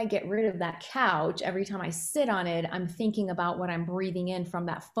 how do I get rid of that couch? Every time I sit on it, I'm thinking about what I'm breathing in from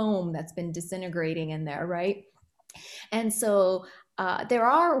that foam that's been disintegrating in there, right? And so there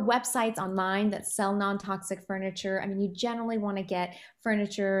are websites online that sell non-toxic furniture. I mean, you generally want to get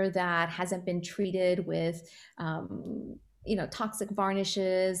furniture that hasn't been treated with toxic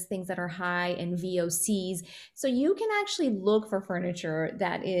varnishes, things that are high in VOCs. So you can actually look for furniture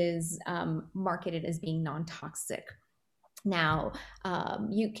that is marketed as being non-toxic. Now,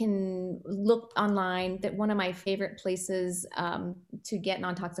 you can look online. That one of my favorite places to get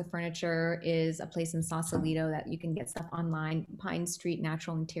non-toxic furniture is a place in Sausalito that you can get stuff online, Pine Street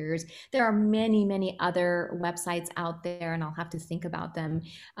Natural Interiors. There are many, many other websites out there, and I'll have to think about them.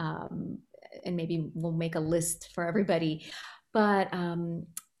 And maybe we'll make a list for everybody. But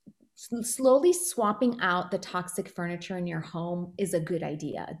slowly swapping out the toxic furniture in your home is a good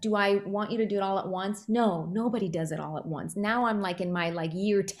idea. Do I want you to do it all at once? No, nobody does it all at once. Now I'm like in my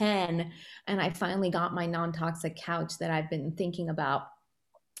year 10, and I finally got my non-toxic couch that I've been thinking about.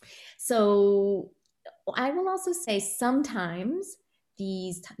 So I will also say sometimes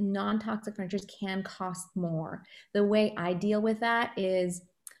these non-toxic furnitures can cost more. The way I deal with that is,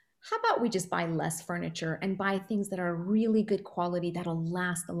 how about we just buy less furniture and buy things that are really good quality that'll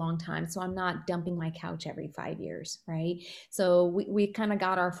last a long time, so I'm not dumping my couch every 5 years, right? So we kind of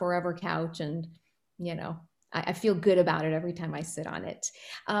got our forever couch, and I feel good about it every time I sit on it.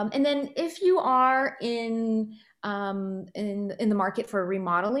 And then if you are in the market for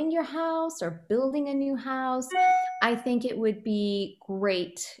remodeling your house or building a new house, I think it would be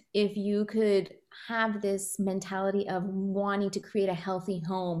great if you could have this mentality of wanting to create a healthy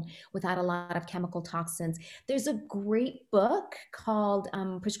home without a lot of chemical toxins. There's a great book called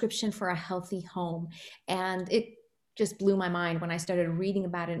Prescription for a Healthy Home, and it just blew my mind when I started reading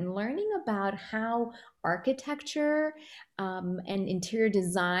about it and learning about how architecture and interior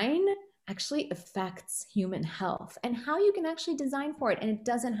design actually affects human health and how you can actually design for it. And it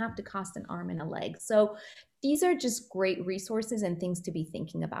doesn't have to cost an arm and a leg. So these are just great resources and things to be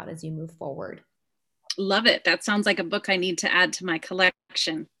thinking about as you move forward. Love it. That sounds like a book I need to add to my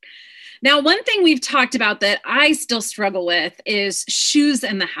collection. Now, one thing we've talked about that I still struggle with is shoes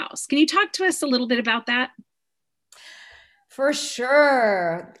in the house. Can you talk to us a little bit about that? For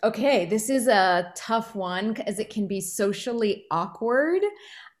sure. Okay, this is a tough one as it can be socially awkward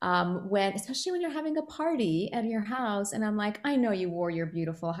when, especially when you're having a party at your house. And I'm like, I know you wore your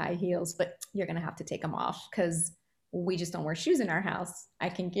beautiful high heels, but you're going to have to take them off because we just don't wear shoes in our house. I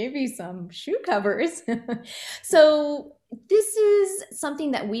can give you some shoe covers. So this is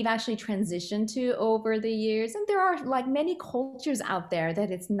something that we've actually transitioned to over the years. And there are like many cultures out there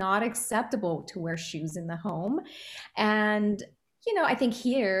that it's not acceptable to wear shoes in the home. And, I think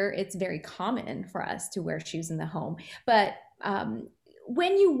here it's very common for us to wear shoes in the home. But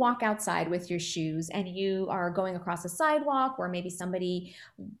when you walk outside with your shoes and you are going across a sidewalk, or maybe somebody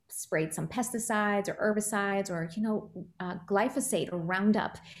sprayed some pesticides or herbicides, or glyphosate or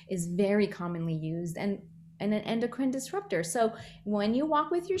Roundup is very commonly used, and an endocrine disruptor. So when you walk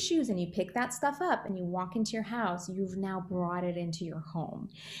with your shoes and you pick that stuff up and you walk into your house, you've now brought it into your home.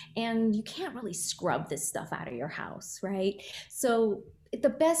 And you can't really scrub this stuff out of your house, right? So the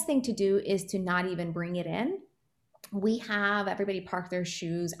best thing to do is to not even bring it in. We have everybody park their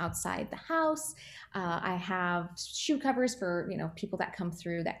shoes outside the house. I have shoe covers for people that come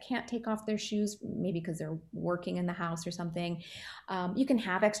through that can't take off their shoes, maybe because they're working in the house or something. You can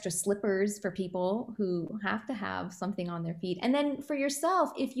have extra slippers for people who have to have something on their feet. And then for yourself,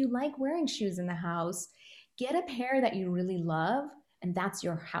 if you like wearing shoes in the house, get a pair that you really love, and that's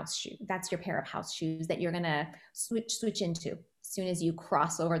your house shoe. That's your pair of house shoes that you're gonna switch into as soon as you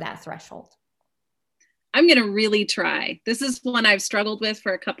cross over that threshold. I'm going to really try. This is one I've struggled with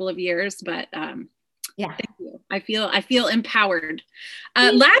for a couple of years, but yeah, thank you. I feel empowered.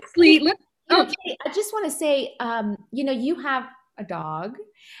 Lastly, okay, I just want to say, you have a dog,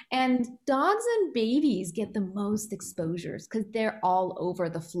 and dogs and babies get the most exposures because they're all over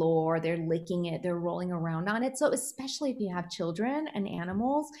the floor, they're licking it, they're rolling around on it. So especially if you have children and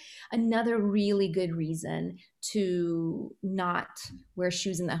animals, another really good reason to not wear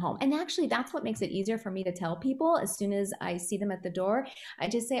shoes in the home. And actually, that's what makes it easier for me to tell people as soon as I see them at the door. I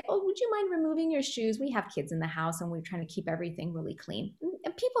just say, oh, would you mind removing your shoes? We have kids in the house and we're trying to keep everything really clean.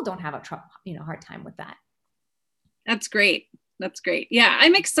 And people don't have a hard time with that. That's great. That's great. Yeah,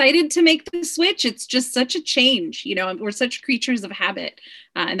 I'm excited to make the switch. It's just such a change. We're such creatures of habit,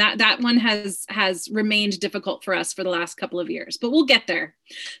 and that one has remained difficult for us for the last couple of years. But we'll get there.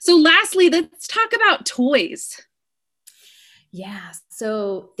 So, lastly, let's talk about toys. Yeah.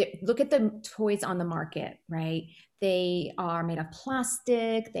 So look at the toys on the market, right? They are made of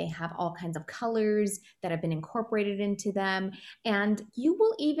plastic. They have all kinds of colors that have been incorporated into them. And you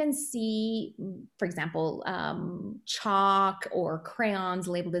will even see, for example, chalk or crayons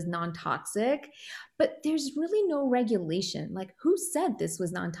labeled as non-toxic, but there's really no regulation. Like, who said this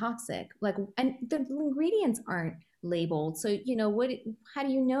was non-toxic? Like, and the ingredients aren't labeled. So, how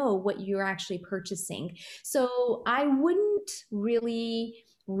do you know what you're actually purchasing? So I wouldn't really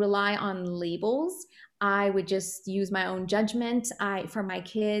rely on labels. I would just use my own judgment. For my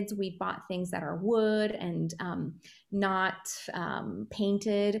kids, we bought things that are wood and not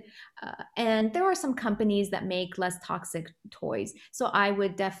painted. And there are some companies that make less toxic toys. So I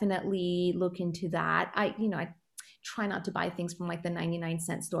would definitely look into that. I try not to buy things from like the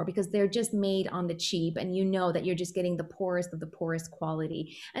 99-cent store because they're just made on the cheap, and that you're just getting the poorest of the poorest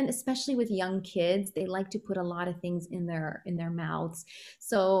quality. And especially with young kids, they like to put a lot of things in their mouths.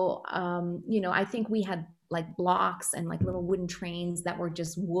 So I think we had like blocks and like little wooden trains that were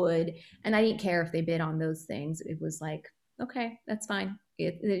just wood, and I didn't care if they bid on those things. It was like, okay, that's fine.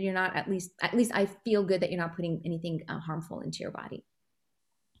 You're not, at least I feel good that you're not putting anything harmful into your body.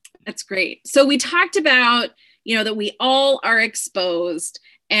 That's great. So we talked about, that we all are exposed,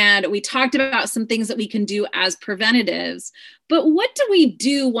 and we talked about some things that we can do as preventatives. But what do we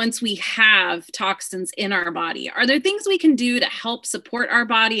do once we have toxins in our body? Are there things we can do to help support our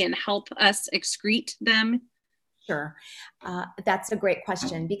body and help us excrete them? Sure. That's a great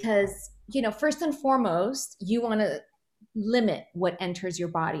question because, first and foremost, you want to limit what enters your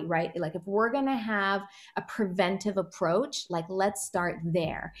body, right? Like, if we're going to have a preventive approach, like, let's start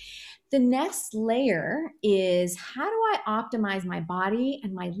there. The next layer is, how do I optimize my body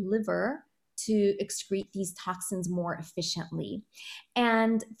and my liver to excrete these toxins more efficiently.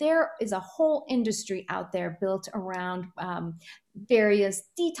 And there is a whole industry out there built around various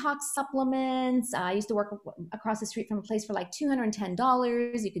detox supplements. I used to work across the street from a place for like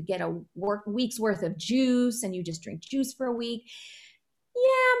 $210. You could get a week's worth of juice and you just drink juice for a week.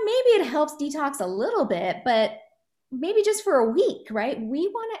 Yeah, maybe it helps detox a little bit, but maybe just for a week, right? We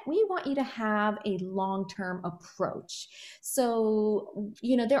want you to have a long-term approach. So,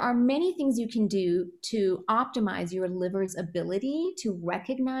 there are many things you can do to optimize your liver's ability to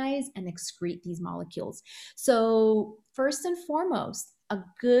recognize and excrete these molecules. So, first and foremost, a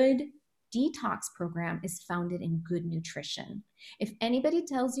good detox program is founded in good nutrition. If anybody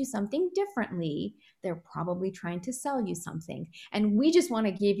tells you something differently, they're probably trying to sell you something. And we just want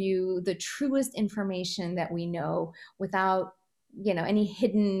to give you the truest information that we know without, any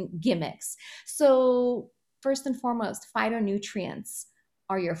hidden gimmicks. So first and foremost, phytonutrients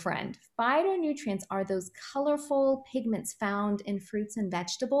are your friend. Phytonutrients are those colorful pigments found in fruits and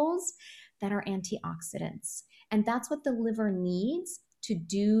vegetables that are antioxidants. And that's what the liver needs to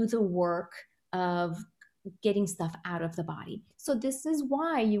do the work of getting stuff out of the body. So this is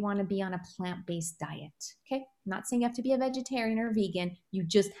why you want to be on a plant-based diet. Okay. I'm not saying you have to be a vegetarian or a vegan. You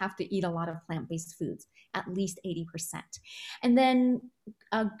just have to eat a lot of plant-based foods, at least 80%. And then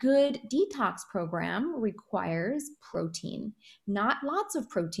a good detox program requires protein, not lots of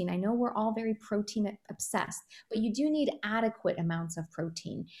protein. I know we're all very protein obsessed, but you do need adequate amounts of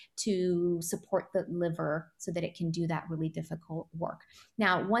protein to support the liver so that it can do that really difficult work.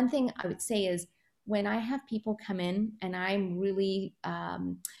 Now, one thing I would say is, when I have people come in and I'm really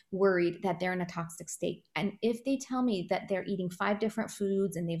worried that they're in a toxic state, and if they tell me that they're eating 5 different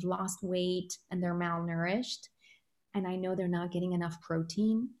foods and they've lost weight and they're malnourished, and I know they're not getting enough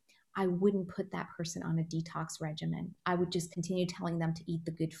protein, I wouldn't put that person on a detox regimen. I would just continue telling them to eat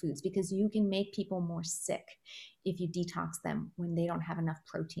the good foods, because you can make people more sick if you detox them when they don't have enough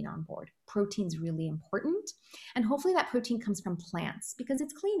protein on board. Protein's really important. And hopefully that protein comes from plants because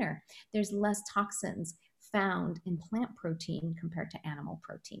it's cleaner. There's less toxins found in plant protein compared to animal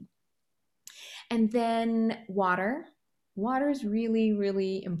protein. And then water. Water is really,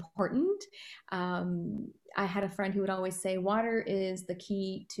 really important. I had a friend who would always say water is the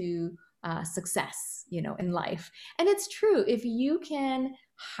key to success, in life. And it's true. If you can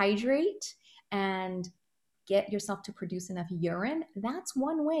hydrate and get yourself to produce enough urine, that's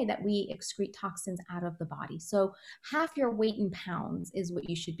one way that we excrete toxins out of the body. So half your weight in pounds is what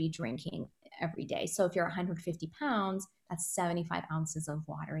you should be drinking every day. So if you're 150 pounds, that's 75 ounces of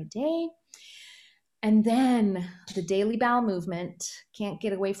water a day. And then the daily bowel movement, can't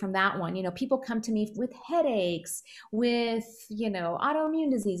get away from that one. People come to me with headaches, with, autoimmune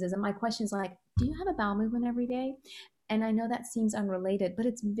diseases. And my question is like, do you have a bowel movement every day? And I know that seems unrelated, but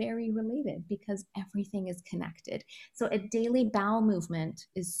it's very related because everything is connected. So a daily bowel movement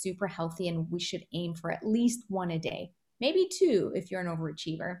is super healthy, and we should aim for at least 1 a day, maybe 2 if you're an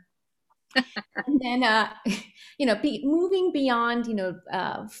overachiever. And then, moving beyond,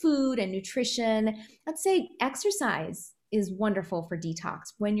 food and nutrition, let's say exercise is wonderful for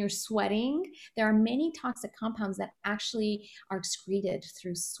detox. When you're sweating, there are many toxic compounds that actually are excreted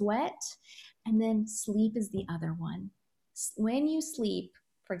through sweat. And then sleep is the other one. When you sleep,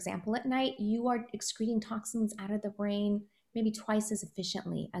 for example, at night, you are excreting toxins out of the brain maybe twice as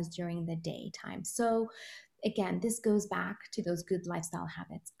efficiently as during the daytime. So again, this goes back to those good lifestyle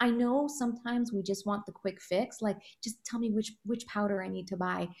habits. I know sometimes we just want the quick fix, like just tell me which powder I need to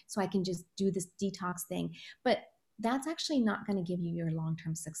buy so I can just do this detox thing. But that's actually not going to give you your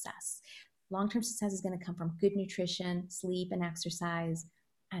long-term success. Long-term success is going to come from good nutrition, sleep and exercise,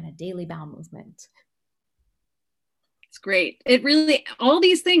 and a daily bowel movement. It's great. It really, all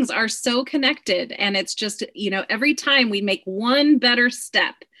these things are so connected. And it's just, every time we make one better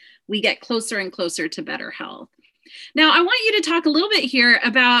step, we get closer and closer to better health. Now, I want you to talk a little bit here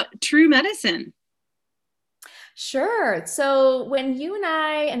about True Medicine. Sure. So when you and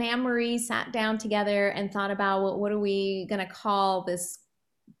I and Anne-Marie sat down together and thought about, well, what are we going to call this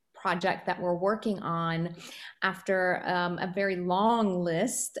project that we're working on, after a very long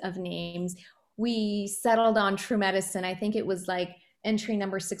list of names, we settled on True Medicine. I think it was like entry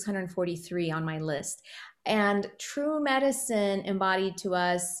number 643 on my list. And True Medicine embodied to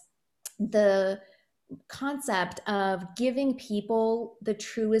us the concept of giving people the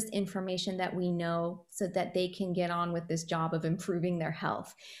truest information that we know so that they can get on with this job of improving their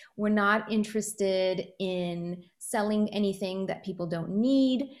health. We're not interested in selling anything that people don't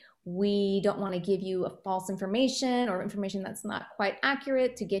need. We don't want to give you a false information or information that's not quite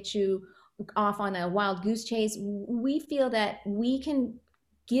accurate to get you off on a wild goose chase. We feel that we can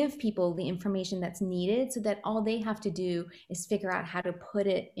give people the information that's needed so that all they have to do is figure out how to put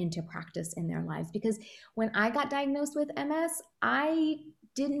it into practice in their lives. Because when I got diagnosed with MS, I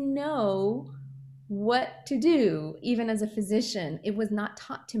didn't know what to do, even as a physician. It was not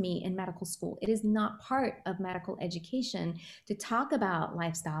taught to me in medical school. It is not part of medical education to talk about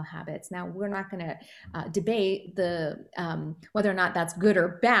lifestyle habits. Now, we're not going to debate the whether or not that's good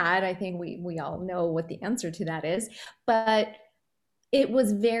or bad. I think we all know what the answer to that is. But it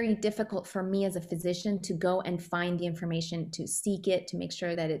was very difficult for me as a physician to go and find the information, to seek it, to make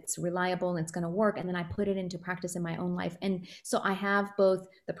sure that it's reliable and it's going to work. And then I put it into practice in my own life. And so I have both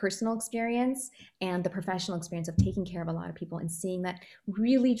the personal experience and the professional experience of taking care of a lot of people and seeing that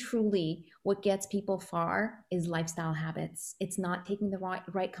really, truly what gets people far is lifestyle habits. It's not taking the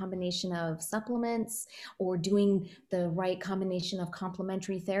right combination of supplements or doing the right combination of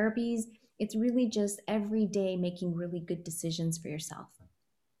complementary therapies. It's really just every day making really good decisions for yourself.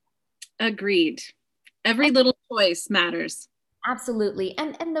 Agreed. Every little choice matters. Absolutely.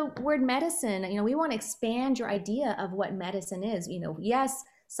 And the word medicine, we want to expand your idea of what medicine is. Yes,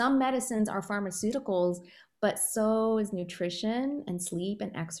 some medicines are pharmaceuticals, but so is nutrition and sleep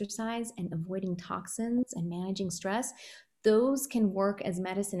and exercise and avoiding toxins and managing stress. Those can work as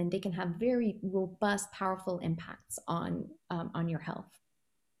medicine, and they can have very robust, powerful impacts on your health.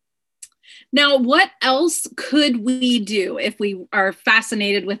 Now, what else could we do if we are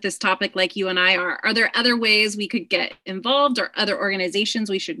fascinated with this topic like you and I are? Are there other ways we could get involved or other organizations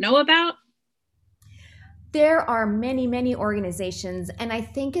we should know about? There are many, many organizations, and I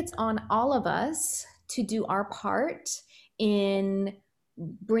think it's on all of us to do our part in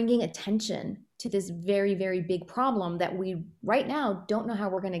bringing attention to this very, very big problem that we right now don't know how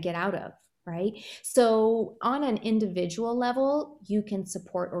we're going to get out of. Right? So on an individual level, you can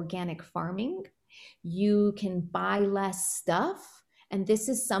support organic farming. You can buy less stuff. And this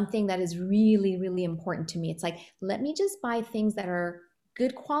is something that is really, really important to me. It's like, let me just buy things that are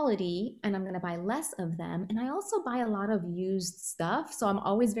good quality, and I'm going to buy less of them. And I also buy a lot of used stuff. So I'm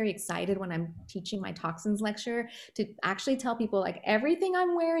always very excited when I'm teaching my toxins lecture to actually tell people, like, everything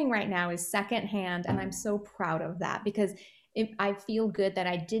I'm wearing right now is secondhand. And I'm so proud of that, because I feel good that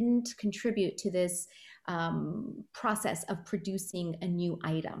I didn't contribute to this process of producing a new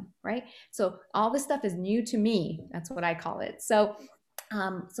item, right? So all this stuff is new to me. That's what I call it. So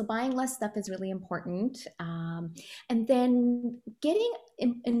buying less stuff is really important. And then getting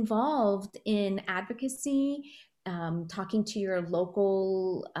involved in advocacy, talking to your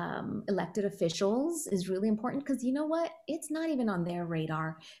local elected officials is really important, because you know what? It's not even on their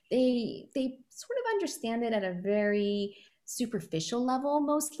radar. They sort of understand it at a very superficial level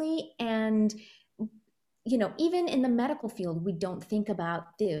mostly. And even in the medical field, we don't think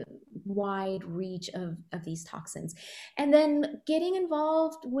about the wide reach of these toxins. And then getting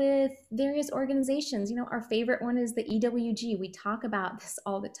involved with various organizations. Our favorite one is the EWG. We talk about this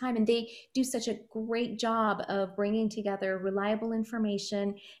all the time, and they do such a great job of bringing together reliable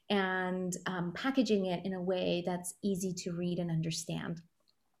information and packaging it in a way that's easy to read and understand.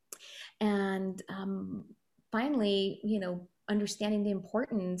 And finally, understanding the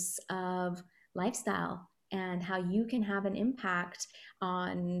importance of lifestyle and how you can have an impact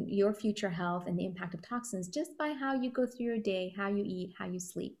on your future health and the impact of toxins just by how you go through your day, how you eat, how you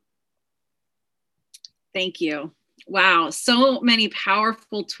sleep. Thank you. Wow, so many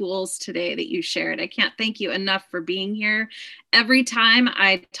powerful tools today that you shared. I can't thank you enough for being here. Every time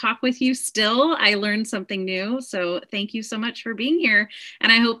I talk with you, still, I learn something new. So thank you so much for being here.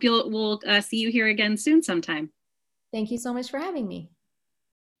 And I hope we'll see you here again soon sometime. Thank you so much for having me.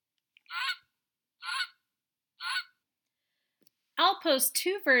 I'll post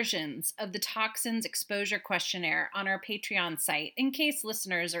 2 versions of the Toxins Exposure Questionnaire on our Patreon site in case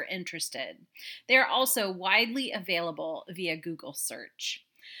listeners are interested. They are also widely available via Google search.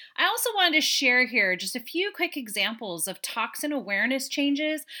 I also wanted to share here just a few quick examples of toxin awareness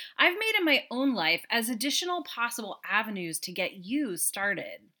changes I've made in my own life as additional possible avenues to get you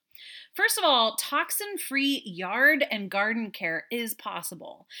started. First of all, toxin-free yard and garden care is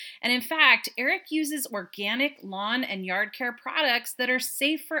possible. And in fact, Eric uses organic lawn and yard care products that are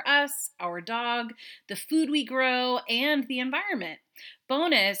safe for us, our dog, the food we grow, and the environment.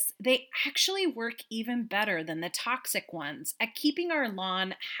 Bonus, they actually work even better than the toxic ones at keeping our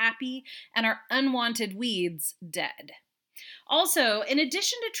lawn happy and our unwanted weeds dead. Also, in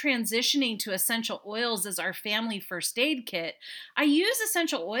addition to transitioning to essential oils as our family first aid kit, I use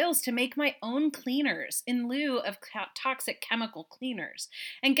essential oils to make my own cleaners in lieu of toxic chemical cleaners.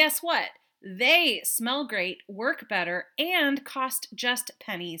 And guess what? They smell great, work better, and cost just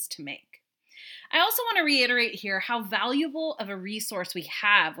pennies to make. I also want to reiterate here how valuable of a resource we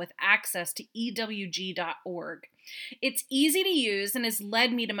have with access to EWG.org. It's easy to use and has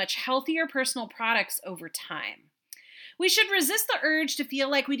led me to much healthier personal products over time. We should resist the urge to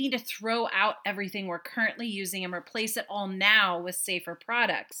feel like we need to throw out everything we're currently using and replace it all now with safer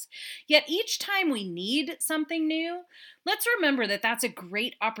products. Yet each time we need something new, let's remember that that's a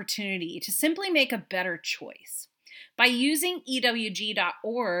great opportunity to simply make a better choice. By using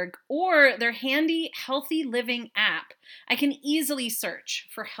EWG.org or their handy Healthy Living app, I can easily search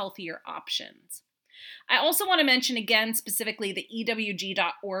for healthier options. I also want to mention again specifically the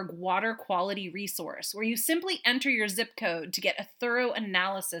EWG.org water quality resource, where you simply enter your zip code to get a thorough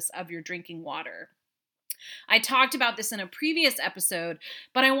analysis of your drinking water. I talked about this in a previous episode,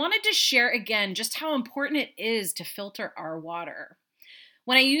 but I wanted to share again just how important it is to filter our water.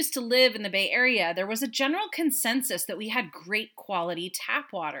 When I used to live in the Bay Area, there was a general consensus that we had great quality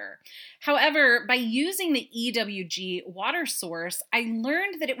tap water. However, by using the EWG water source, I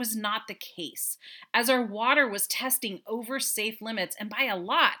learned that it was not the case, as our water was testing over safe limits, and by a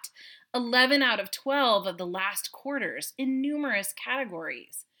lot, 11 out of 12 of the last quarters in numerous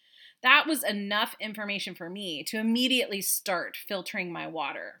categories. That was enough information for me to immediately start filtering my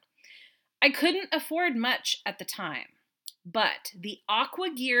water. I couldn't afford much at the time, but the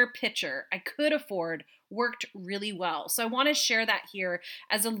AquaGear pitcher I could afford worked really well. So I want to share that here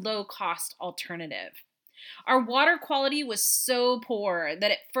as a low-cost alternative. Our water quality was so poor that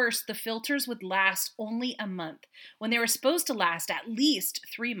at first the filters would last only a month when they were supposed to last at least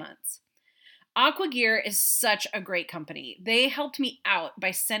 3 months. AquaGear is such a great company. They helped me out by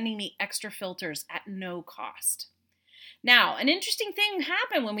sending me extra filters at no cost. Now, an interesting thing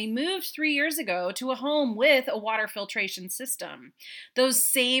happened when we moved 3 years ago to a home with a water filtration system. Those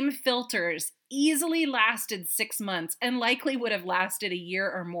same filters easily lasted 6 months and likely would have lasted a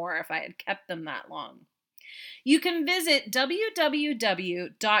year or more if I had kept them that long. You can visit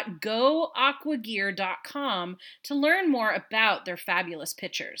www.goaquagear.com to learn more about their fabulous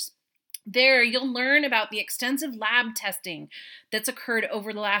pitchers. There, you'll learn about the extensive lab testing that's occurred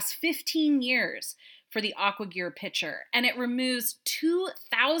over the last 15 years for the AquaGear pitcher, and it removes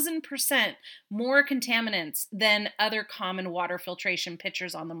 2,000% more contaminants than other common water filtration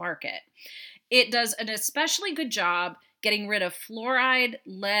pitchers on the market. It does an especially good job getting rid of fluoride,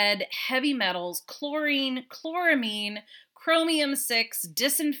 lead, heavy metals, chlorine, chloramine, chromium-6,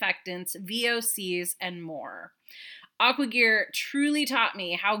 disinfectants, VOCs, and more. AquaGear truly taught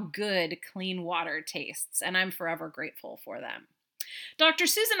me how good clean water tastes, and I'm forever grateful for them. Dr.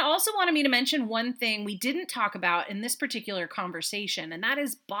 Susan also wanted me to mention one thing we didn't talk about in this particular conversation, and that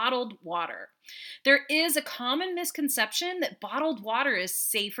is bottled water. There is a common misconception that bottled water is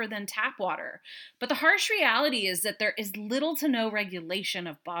safer than tap water, but the harsh reality is that there is little to no regulation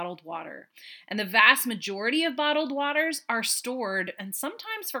of bottled water, and the vast majority of bottled waters are stored, and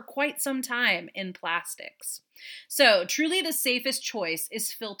sometimes for quite some time, in plastics. So, truly the safest choice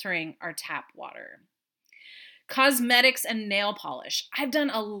is filtering our tap water. Cosmetics and nail polish. I've done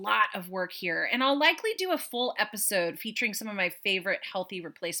a lot of work here, and I'll likely do a full episode featuring some of my favorite healthy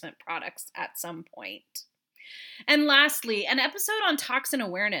replacement products at some point. And lastly, an episode on toxin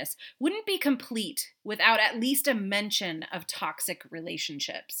awareness wouldn't be complete without at least a mention of toxic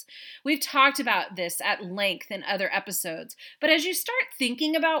relationships. We've talked about this at length in other episodes, but as you start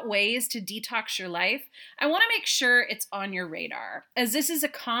thinking about ways to detox your life, I want to make sure it's on your radar, as this is a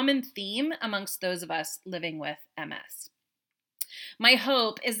common theme amongst those of us living with MS. My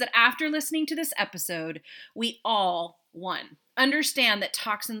hope is that after listening to this episode, we all, one, understand that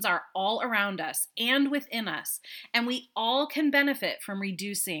toxins are all around us and within us, and we all can benefit from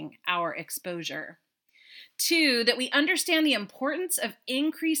reducing our exposure. Two, that we understand the importance of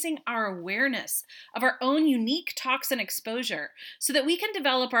increasing our awareness of our own unique toxin exposure so that we can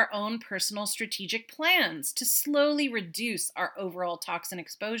develop our own personal strategic plans to slowly reduce our overall toxin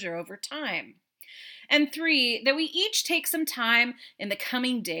exposure over time. And three, that we each take some time in the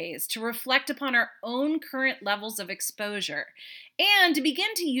coming days to reflect upon our own current levels of exposure and to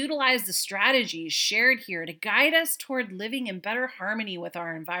begin to utilize the strategies shared here to guide us toward living in better harmony with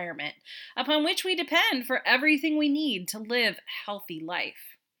our environment, upon which we depend for everything we need to live a healthy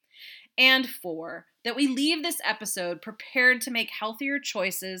life. And four, that we leave this episode prepared to make healthier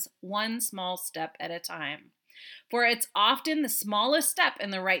choices one small step at a time. For it's often the smallest step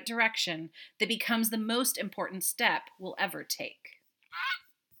in the right direction that becomes the most important step we'll ever take.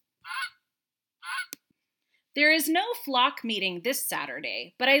 There is no flock meeting this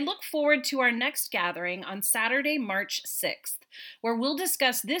Saturday, but I look forward to our next gathering on Saturday, March 6th, where we'll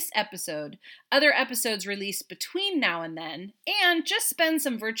discuss this episode, other episodes released between now and then, and just spend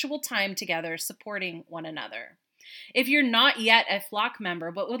some virtual time together supporting one another. If you're not yet a flock member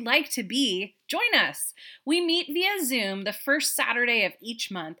but would like to be, join us. We meet via Zoom the first Saturday of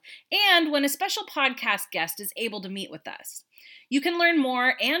each month and when a special podcast guest is able to meet with us. You can learn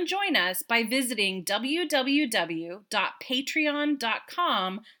more and join us by visiting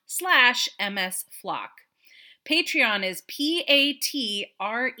www.patreon.com/msflock. Patreon is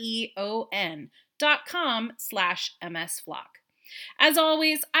patreon.com/msflock. As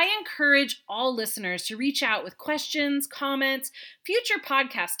always, I encourage all listeners to reach out with questions, comments, future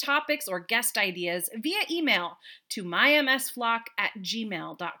podcast topics, or guest ideas via email to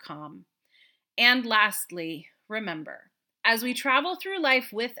mymsflock@gmail.com. And lastly, remember, as we travel through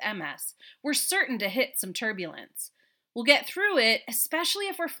life with MS, we're certain to hit some turbulence. We'll get through it, especially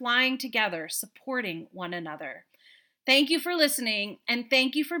if we're flying together, supporting one another. Thank you for listening, and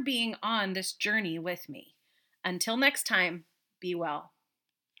thank you for being on this journey with me. Until next time, be well.